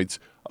and joints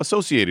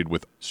associated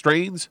with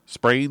strains,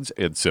 sprains,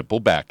 and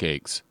simple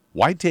backaches.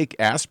 Why take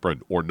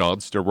aspirin or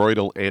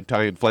non-steroidal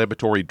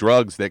anti-inflammatory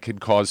drugs that can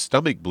cause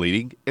stomach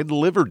bleeding and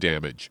liver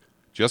damage?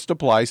 Just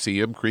apply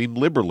CM Cream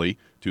liberally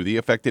to the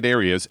affected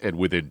areas, and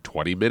within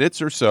 20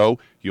 minutes or so,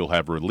 you'll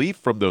have relief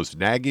from those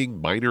nagging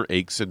minor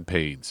aches and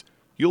pains.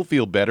 You'll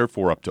feel better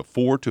for up to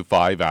 4 to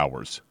 5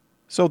 hours.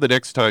 So the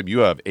next time you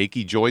have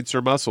achy joints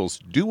or muscles,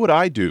 do what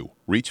I do.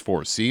 Reach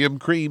for CM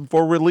Cream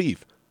for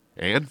relief.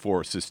 And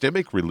for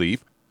systemic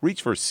relief,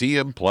 reach for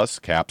CM Plus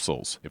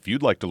capsules. If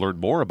you'd like to learn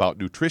more about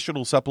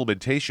nutritional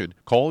supplementation,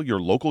 call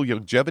your local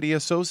Youngevity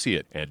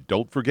associate, and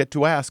don't forget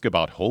to ask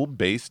about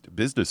home-based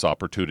business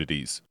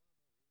opportunities.